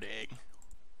 sideboarding.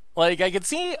 Like, I could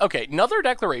see, okay, another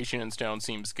Declaration in Stone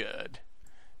seems good.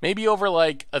 Maybe over,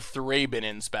 like, a Thraben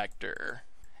Inspector.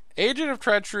 Agent of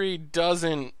Treachery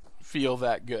doesn't feel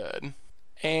that good.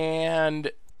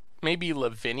 And maybe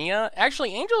Lavinia?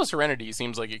 Actually, Angel of Serenity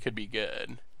seems like it could be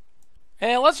good.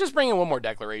 And let's just bring in one more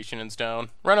Declaration in Stone.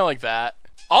 Run it like that.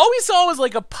 All we saw was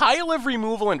like a pile of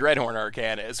removal and Dreadhorn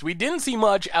Arcanist. We didn't see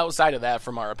much outside of that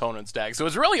from our opponent's deck, so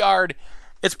it's really hard.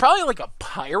 It's probably like a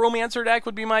Pyromancer deck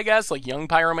would be my guess, like Young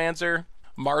Pyromancer,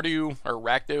 Mardu, or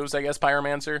Rakdos, I guess,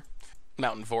 Pyromancer.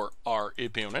 Mountain for our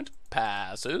opponent.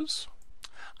 Passes.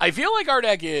 I feel like our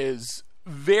deck is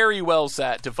very well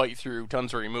set to fight through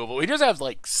tons of removal. We just have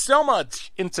like so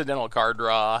much incidental card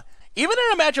draw. Even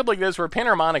in a matchup like this where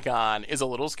Panharmonicon is a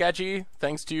little sketchy,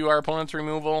 thanks to our opponent's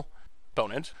removal.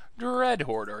 Opponent,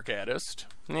 Dreadhorde Arcanist.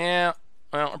 Yeah,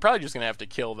 well, I'm probably just going to have to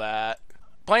kill that.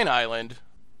 Play an island.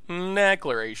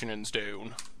 Declaration in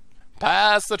Stone.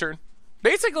 Pass the turn.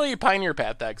 Basically, Pioneer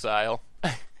Path Exile.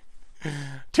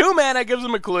 2 mana gives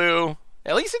him a clue.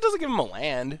 At least it doesn't give him a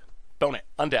land. Opponent,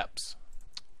 untaps.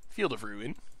 Field of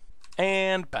Ruin.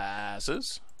 And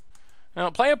passes. Now,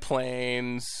 play a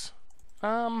Plains.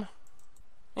 Yeah,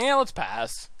 let's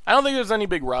pass. I don't think there's any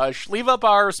big rush. Leave up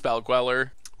our Spell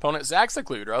Queller. Opponent sacks the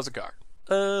clue, draws a card.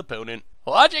 Opponent.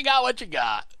 What you got, what you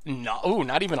got? No, ooh,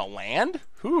 not even a land?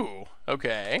 Ooh,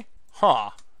 okay.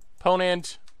 Huh.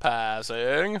 Opponent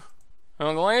passing.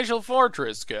 And Glacial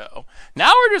Fortress go.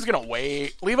 Now we're just gonna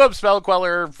wait. Leave up Spell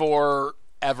Queller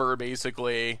forever,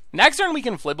 basically. Next turn we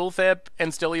can Flibblethip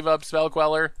and still leave up Spell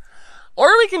Queller.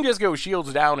 Or we can just go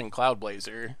Shields down and Cloud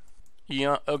Blazer.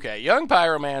 Yeah, okay, Young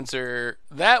Pyromancer.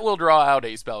 That will draw out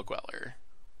a Spell Queller.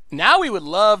 Now we would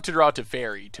love to draw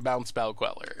Teferi to bounce Spell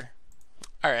Queller.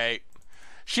 Alright.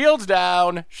 Shields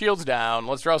down. Shields down.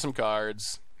 Let's draw some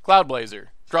cards. Cloud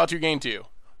Blazer. Draw 2, gain 2.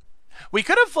 We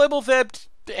could have Flibblethipped,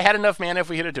 had enough mana if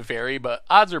we hit a Teferi, but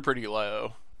odds are pretty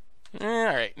low.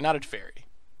 Alright, not a Teferi.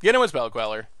 Get him with Spell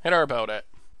Queller. Hit our opponent.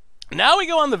 Now we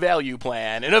go on the value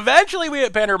plan, and eventually we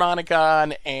hit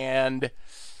Panharmonicon, and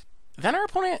then our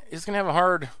opponent is going to have a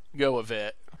hard go of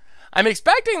it. I'm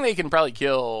expecting they can probably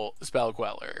kill Spell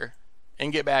Queller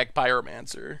and get back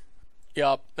Pyromancer.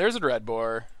 Yup, there's a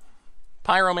Dreadbore.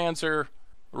 Pyromancer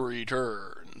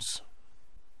returns.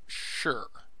 Sure.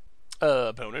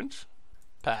 Opponent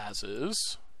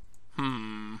passes.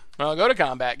 Well, go to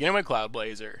combat. Get him with Cloud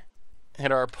Blazer.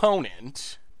 Hit our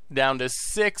opponent down to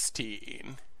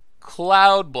 16.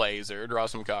 Cloud Blazer. Draw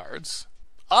some cards.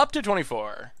 Up to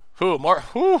 24.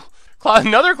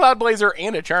 Another Cloud Blazer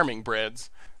and a Charming Prince.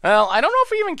 Well, I don't know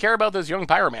if we even care about this Young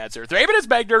Pyromancer. Thraben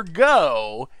Inspector,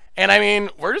 go! And I mean,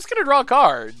 we're just going to draw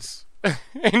cards.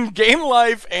 And gain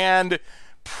life and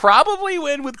probably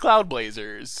win with Cloud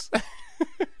Blazers.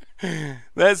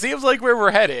 That seems like where we're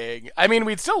heading. I mean,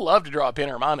 we'd still love to draw a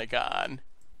Panharmonicon.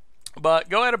 But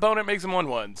go ahead, opponent, make some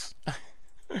 1/1s.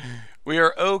 We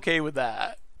are okay with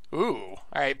that. Ooh.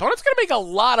 Alright, opponent's going to make a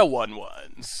lot of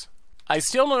 1/1s. I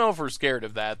still don't know if we're scared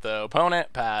of that, though.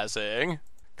 Opponent passing.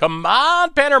 Come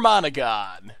on,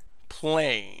 Panharmonicon.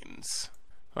 Plains.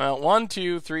 Well, 1,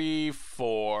 2, 3,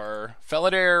 4.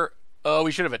 Felidare. Oh,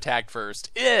 we should have attacked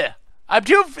first. I'm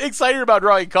too excited about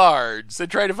drawing cards and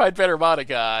trying to find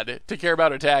Panharmonicon to care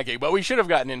about attacking, but we should have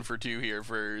gotten in for 2 here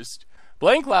first.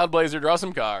 Blank Cloud Blazer, draw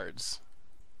some cards.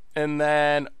 And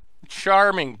then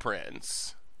Charming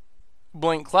Prince.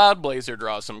 Blink Cloud Blazer,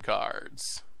 draw some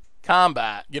cards.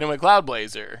 Combat, get him a Cloud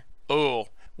Blazer. Oh,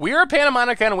 we're a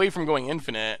Panharmonicon away from going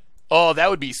infinite. Oh, that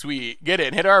would be sweet. Get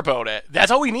it, hit our opponent.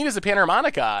 That's all we need is a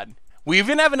Panharmonicon. We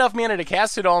even have enough mana to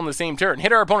cast it all in the same turn.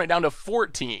 Hit our opponent down to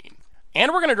 14.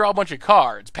 And we're going to draw a bunch of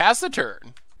cards. Pass the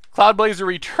turn. Cloud Blazer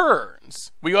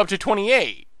returns. We go up to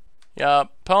 28.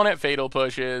 Yup. Opponent Fatal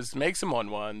pushes. Make some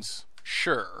 1/1s.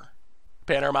 Sure.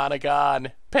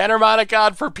 Panharmonicon.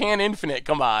 Panharmonicon for Pan Infinite.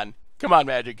 Come on. Come on,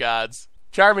 Magic Gods.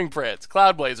 Charming Prince.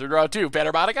 Cloud Blazer. Draw 2.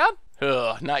 Panharmonicon?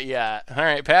 Ugh, not yet.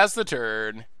 Alright, pass the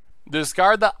turn.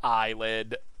 Discard the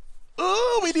Eyelid.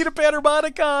 Oh, we need a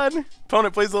Panharmonicon.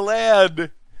 Opponent plays a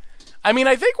land. I mean,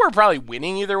 I think we're probably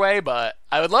winning either way, but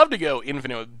I would love to go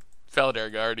infinite with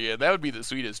Felidare Guardian. That would be the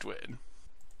sweetest win.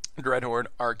 Dreadhorde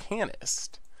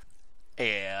Arcanist.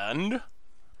 And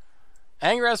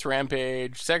Angrass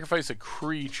Rampage. Sacrifice a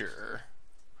creature.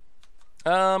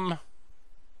 I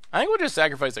think we'll just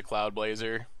sacrifice a Cloud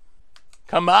Blazer.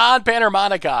 Come on,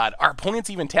 Panharmonicon. Our opponent's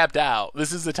even tapped out.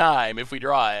 This is the time if we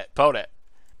draw it. Opponent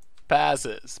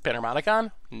Passes.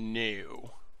 Panharmonicon?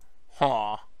 No.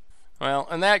 Huh. Well,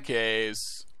 in that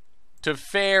case,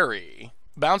 Teferi.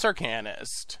 Bounce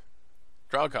Arcanist.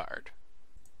 Draw a card.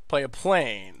 Play a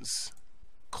Plains.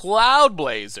 Cloud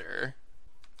Blazer.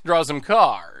 Draw some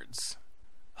cards.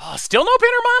 Oh, still no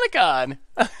Panharmonicon.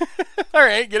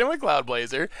 Alright, get him with Cloud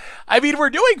Blazer. I mean, we're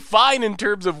doing fine in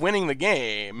terms of winning the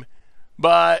game,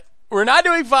 but we're not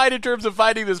doing fine in terms of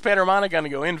finding this Panharmonicon to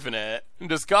go infinite.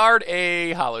 Discard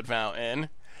a Hallowed Fountain.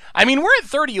 I mean, we're at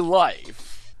 30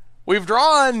 life. We've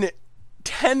drawn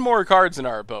 10 more cards than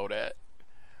our opponent.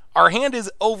 Our hand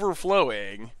is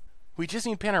overflowing. We just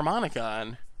need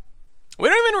Panharmonicon. We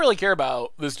don't even really care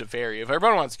about this Teferi. If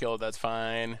everyone wants to kill it, that's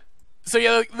fine. So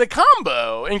yeah, the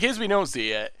combo, in case we don't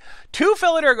see it, 2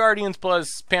 Felidar Guardians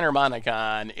plus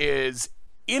Panharmonicon is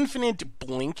infinite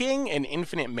blinking and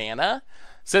infinite mana.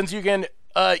 Since you can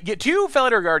get 2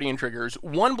 Felidar Guardian triggers,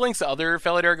 one blinks the other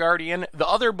Felidar Guardian, the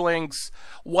other blinks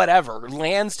whatever,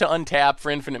 lands to untap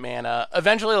for infinite mana.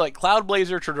 Eventually, like Cloud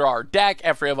Blazer to draw our deck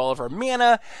after we have all of our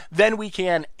mana. Then we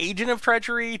can Agent of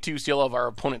Treachery to steal all of our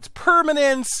opponent's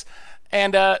permanents.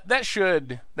 And that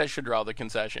should draw the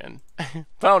concession.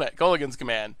 Opponent, Kolaghan's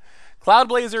Command. Cloud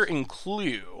Blazer and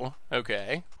Clue.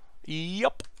 Okay.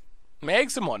 Yup.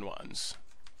 Make some 1/1s.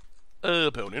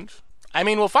 Opponent. I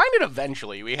mean, we'll find it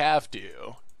eventually. We have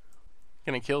to.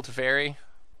 Gonna kill Teferi?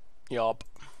 Yup.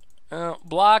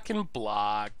 Block and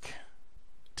block.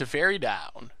 Teferi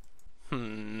down.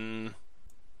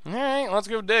 Alright, let's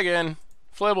go digging.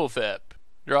 Flibblethip.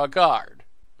 Draw a card.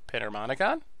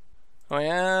 Panharmonicon?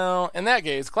 Well, in that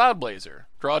case, Cloud Blazer.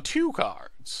 Draw 2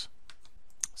 cards.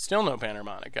 Still no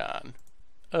Panharmonicon.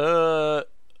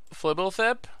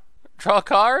 Flibblethip? Draw a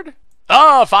card?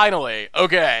 Oh, finally.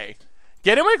 Okay.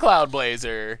 Get him with Cloud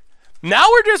Blazer. Now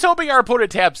we're just hoping our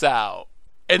opponent taps out.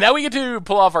 And now we get to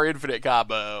pull off our infinite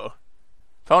combo.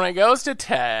 Opponent goes to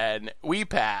 10. We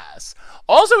pass.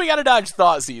 Also, we gotta dodge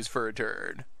Thoughtseize for a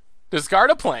turn. Discard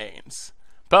a Plains.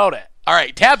 Opponent.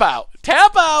 Alright, tap out.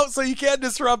 Tap out so you can't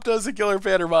disrupt us and kill our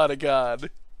Panharmonicon.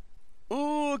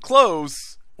 Ooh,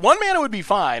 close. 1 mana would be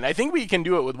fine. I think we can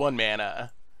do it with 1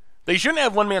 mana. They shouldn't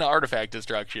have 1 mana artifact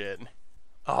destruction.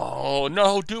 Oh,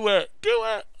 no, do it. Do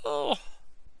it. Oh.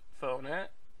 Opponent.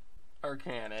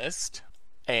 Arcanist.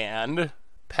 And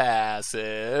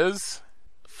passes.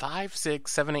 5,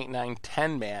 6, 7, 8, 9,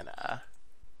 10 mana.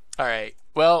 Alright,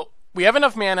 well, we have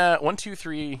enough mana. 1, 2,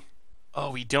 3.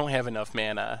 Oh, we don't have enough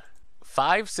mana.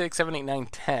 5, 6, 7, 8, 9,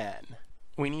 10.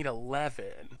 We need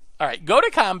 11. Alright, go to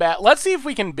combat. Let's see if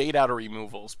we can bait out a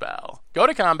removal spell. Go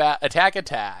to combat, attack,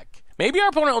 attack. Maybe our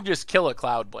opponent will just kill a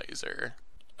Cloud Blazer.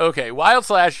 Okay, Wild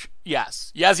Slash,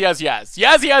 yes. Yes, yes, yes.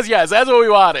 Yes, yes, yes. That's what we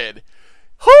wanted.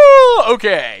 Whoo!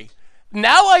 Okay.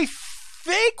 Now I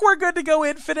think we're good to go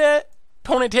infinite.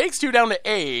 Opponent takes 2 down to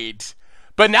 8.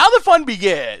 But now the fun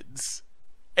begins.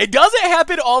 It doesn't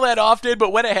happen all that often,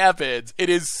 but when it happens, it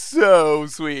is so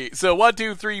sweet. So 1,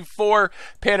 2, 3, 4,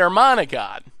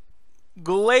 Panharmonicon.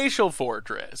 Glacial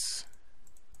Fortress.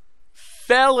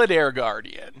 Felidar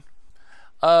Guardian.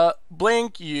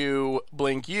 Blink you,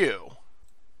 blink you.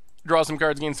 Draw some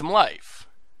cards, gain some life.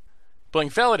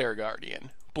 Blink Felidar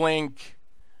Guardian. Blink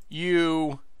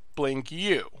you, blink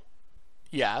you.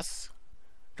 Yes.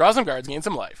 Draw some cards, gain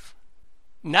some life.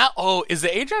 Now, oh, is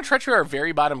the Agent of Treachery our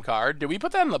very bottom card? Did we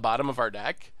put that in the bottom of our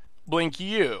deck? Blink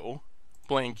you.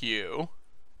 Blink you.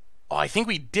 Oh, I think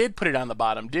we did put it on the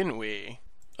bottom, didn't we?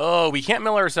 Oh, we can't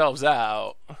mill ourselves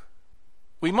out.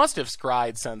 We must have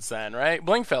scryed since then, right?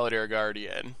 Blink Felidar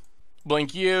Guardian.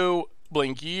 Blink you.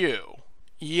 Blink you.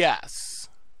 Yes.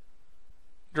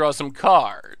 Draw some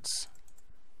cards.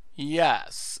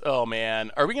 Yes. Oh,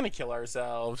 man. Are we going to kill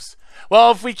ourselves?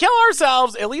 Well, if we kill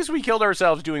ourselves, at least we killed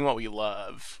ourselves doing what we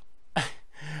love.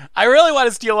 I really want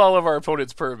to steal all of our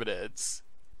opponent's permanents.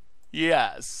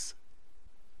 Yes.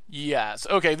 Yes.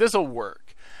 Okay, this will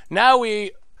work. Now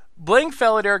we blink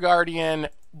Felidar Guardian,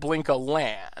 blink a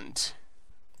land.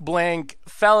 Blink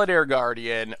Felidar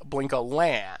Guardian, blink a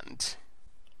land.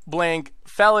 Blink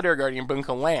Felidar Guardian, blink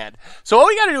a land. So all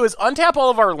we got to do is untap all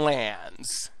of our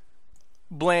lands.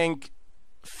 Blink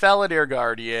Felidar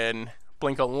Guardian,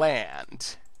 blink a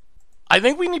land. I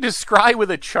think we need to scry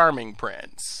with a Charming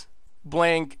Prince.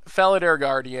 Blink Felidar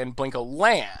Guardian, blink a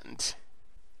land.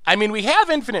 I mean, we have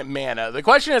infinite mana. The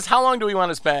question is, how long do we want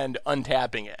to spend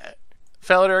untapping it?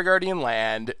 Felidar Guardian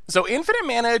land. So infinite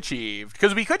mana achieved,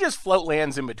 because we could just float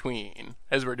lands in between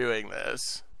as we're doing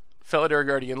this. Felidar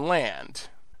Guardian land.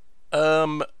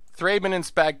 Thraben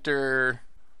Inspector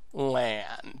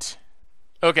land.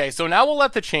 Okay, so now we'll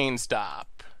let the chain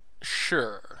stop.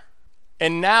 Sure.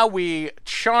 And now we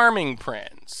Charming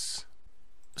Prince.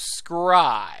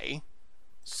 Scry.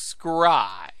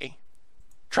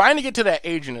 Trying to get to that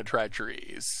Agent of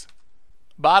Treacheries.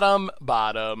 Bottom.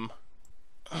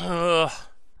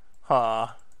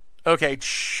 Okay,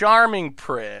 Charming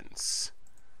Prince.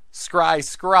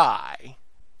 Scry.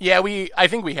 Yeah, I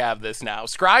think we have this now.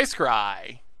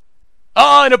 Scry.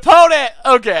 Oh, an opponent!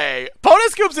 Okay.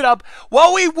 Opponent scoops it up.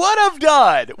 What we would have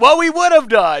done,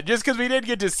 just because we didn't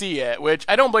get to see it, which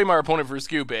I don't blame our opponent for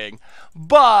scooping,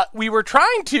 but we were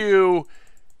trying to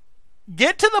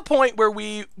get to the point where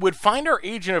we would find our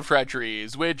Agent of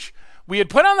Treacheries, which we had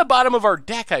put on the bottom of our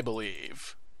deck, I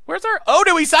believe. Where's our... Oh,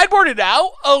 did we sideboard it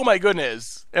out? Oh, my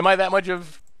goodness. Am I that much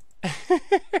of...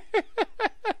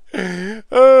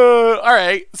 all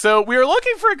right, so we were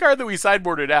looking for a card that we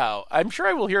sideboarded out. I'm sure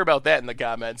I will hear about that in the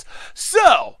comments.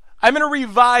 So, I'm going to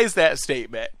revise that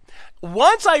statement.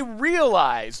 Once I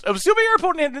realized, assuming our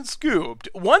opponent hadn't scooped,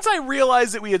 once I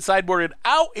realized that we had sideboarded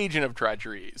out Agent of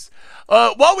Treacheries,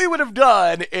 what we would have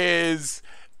done is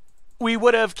we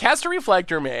would have cast a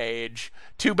Reflector Mage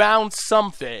to bounce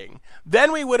something.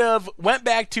 Then we would have went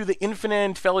back to the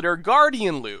Infinite Felidar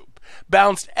Guardian loop.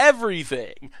 Bounced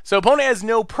everything. So opponent has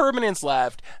no permanents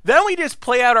left. Then we just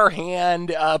play out our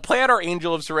hand, play out our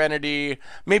Angel of Serenity,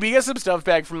 maybe get some stuff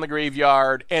back from the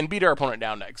graveyard, and beat our opponent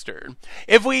down next turn.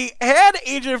 If we had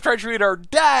Agent of Treachery in our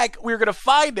deck, we were going to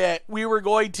find it. We were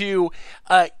going to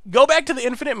go back to the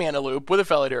Infinite Mana loop with a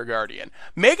Felidar Guardian,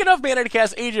 make enough mana to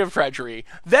cast Agent of Treachery,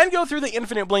 then go through the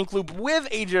Infinite Blink loop with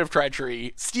Agent of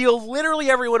Treachery, steal literally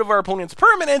every one of our opponent's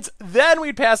permanents, then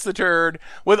we'd pass the turn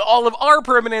with all of our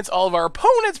permanents, all of our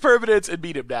opponent's permanents, and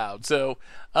beat him down. So,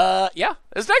 yeah,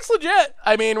 this deck's legit.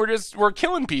 I mean, we're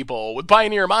killing people with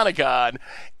Pioneer-amonicon,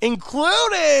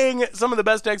 including some of the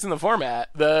best decks in the format.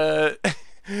 The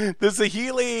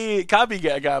Saheeli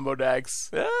copycat combo decks.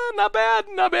 Not bad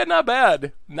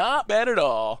at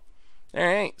all. All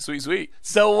right, sweet.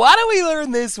 So what do we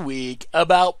learn this week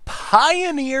about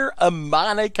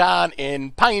Pioneer-amonicon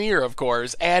in Pioneer, of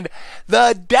course? And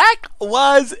the deck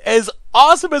was as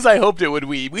awesome as I hoped it would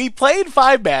be. We played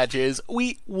 5 matches,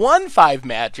 we won 5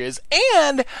 matches,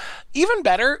 and even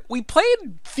better, we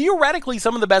played theoretically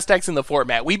some of the best decks in the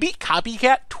format. We beat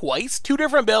Copycat twice, 2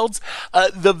 different builds.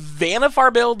 The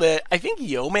Vannifar build that I think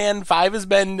Yeoman5 has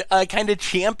been kind of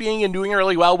championing and doing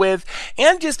really well with,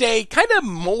 and just a kind of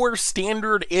more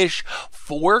standard-ish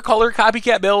 4-color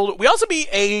Copycat build. We also beat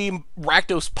a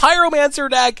Rakdos Pyromancer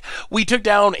deck. We took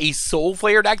down a Soul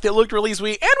Flare deck that looked really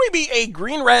sweet, and we beat a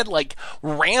green-red, like,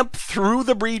 ramp through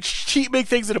the breach, cheat big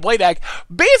things in a play deck.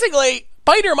 Basically,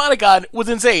 Pioneer-amonicon was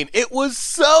insane. It was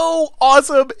so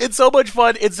awesome. It's so much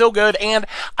fun. It's so good. And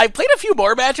I played a few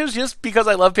more matches just because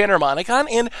I love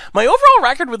Panharmonicon. And my overall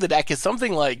record with the deck is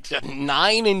something like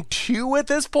 9-2 at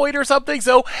this point or something.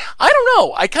 So I don't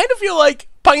know. I kind of feel like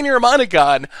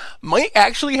Pioneer-amonicon might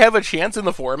actually have a chance in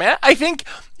the format. I think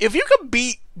if you could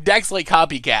beat decks like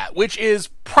Copycat, which is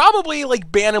probably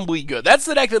like bannably good. That's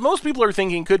the deck that most people are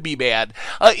thinking could be bad.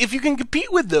 If you can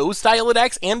compete with those style of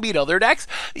decks and beat other decks,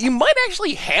 you might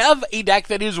actually have a deck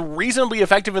that is reasonably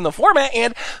effective in the format,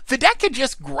 and the deck could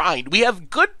just grind. We have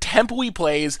good tempo-y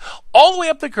plays all the way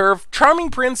up the curve. Charming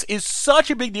Prince is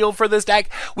such a big deal for this deck.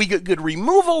 We get good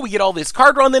removal, we get all this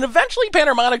card draw, and then eventually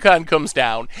Panharmonicon comes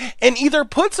down and either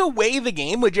puts away the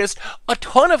game with just a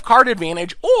ton of card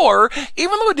advantage, or,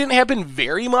 even though it didn't happen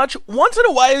very much, once in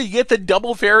a while you get the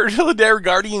double Felidar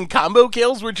Guardian combo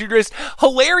kills, which are just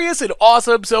hilarious and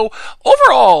awesome. So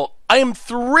overall, I am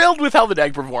thrilled with how the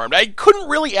deck performed. I couldn't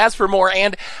really ask for more,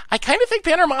 and I kind of think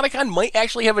Panharmonicon might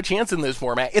actually have a chance in this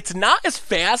format. It's not as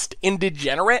fast and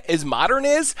degenerate as Modern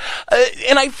is,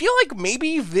 and I feel like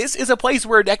maybe this is a place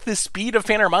where a deck the speed of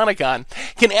Panharmonicon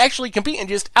can actually compete and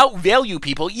just outvalue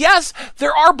people. Yes,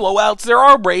 there are blowouts, there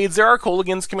are Braids, there are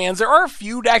Kolaghan's commands, there are a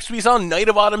few decks. We saw Night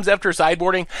of Autumns after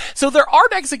sideboarding, so there are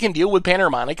decks that can deal with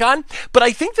Panharmonicon, but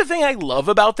I think the thing I love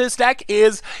about this deck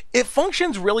is it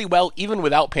functions really well even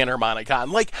without Panharmonicon.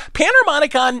 Like,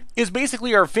 Panharmonicon is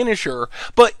basically our finisher,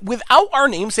 but without our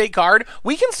namesake card,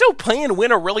 we can still play and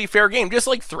win a really fair game, just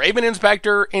like Thraben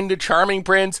Inspector into Charming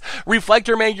Prince,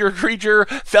 Reflector Mage your creature,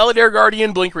 Felidar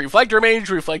Guardian, Blink Reflector Mage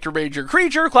your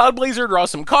creature, Cloud Blazer, draw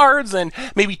some cards, and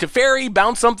maybe Teferi,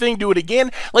 bounce something, do it again.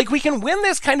 Like, we can win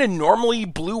this kind of normally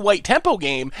blue-white tempo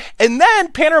game, and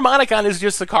then Panharmonicon is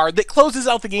just the card that closes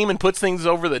out the game and puts things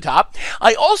over the top.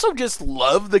 I also just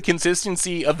love the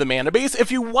consistency of the mana base.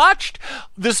 If you watched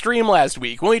the stream last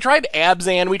week, when we tried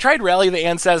Abzan, we tried Rally the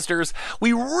Ancestors,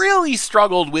 we really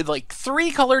struggled with like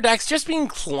 3-color decks just being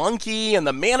clunky, and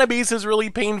the mana base is really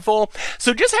painful.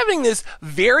 So just having this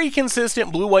very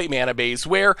consistent blue-white mana base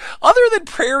where, other than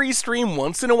good Prairie stream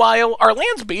once in a while. Our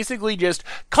lands basically just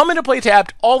come into play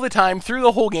tapped all the time through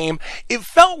the whole game. It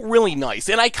felt really nice,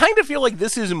 and I kind of feel like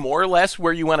this is more or less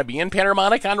where you want to be in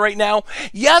Panharmonicon right now.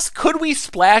 Yes, could we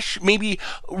splash maybe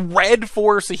red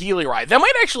for Saheeli Rai?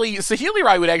 Saheeli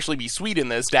Rai would actually be sweet in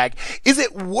this deck. Is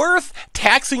it worth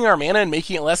taxing our mana and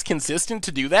making it less consistent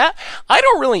to do that? I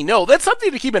don't really know. That's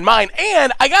something to keep in mind,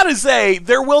 and I gotta say,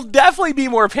 there will definitely be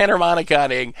more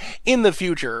Panharmoniconing in the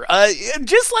future.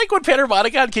 Just like when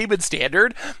Panharmonicon came in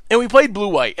standard, and we played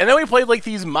blue-white, and then we played like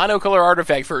these monocolor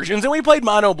artifact versions, and we played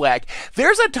mono-black.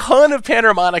 There's a ton of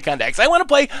Panharmonicon decks. I want to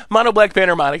play mono-black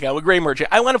Panharmonicon with Grey Merchant.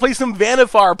 I want to play some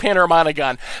Vannifar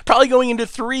Panharmonicon, probably going into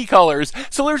 3 colors.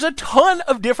 So there's a ton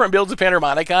of different builds of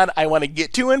Panharmonicon I want to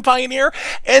get to in Pioneer,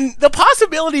 and the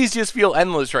possibilities just feel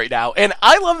endless right now. And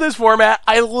I love this format.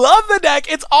 I love the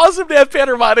deck. It's awesome to have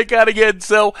Panharmonicon again.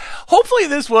 So hopefully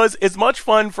this was as much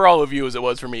fun for all of you as it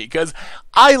was for me, because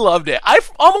I loved it. I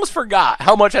almost forgot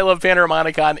how much I love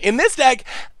Panharmonicon. In this deck,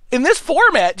 in this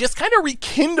format, just kind of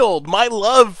rekindled my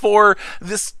love for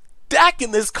this deck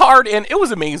and this card, and it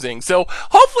was amazing. So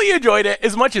hopefully you enjoyed it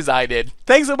as much as I did.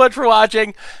 Thanks so much for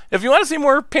watching. If you want to see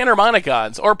more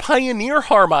Panharmonicons or Pioneer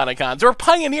Harmonicons or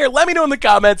Pioneer, let me know in the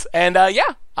comments, and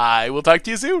yeah, I will talk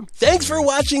to you soon. Thanks for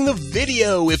watching the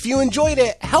video. If you enjoyed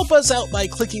it, help us out by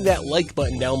clicking that like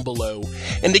button down below.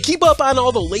 And to keep up on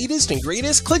all the latest and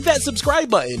greatest, click that subscribe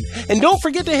button. And don't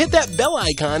forget to hit that bell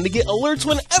icon to get alerts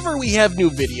whenever we have new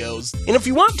videos. And if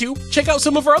you want to, check out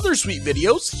some of our other sweet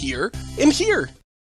videos here and here.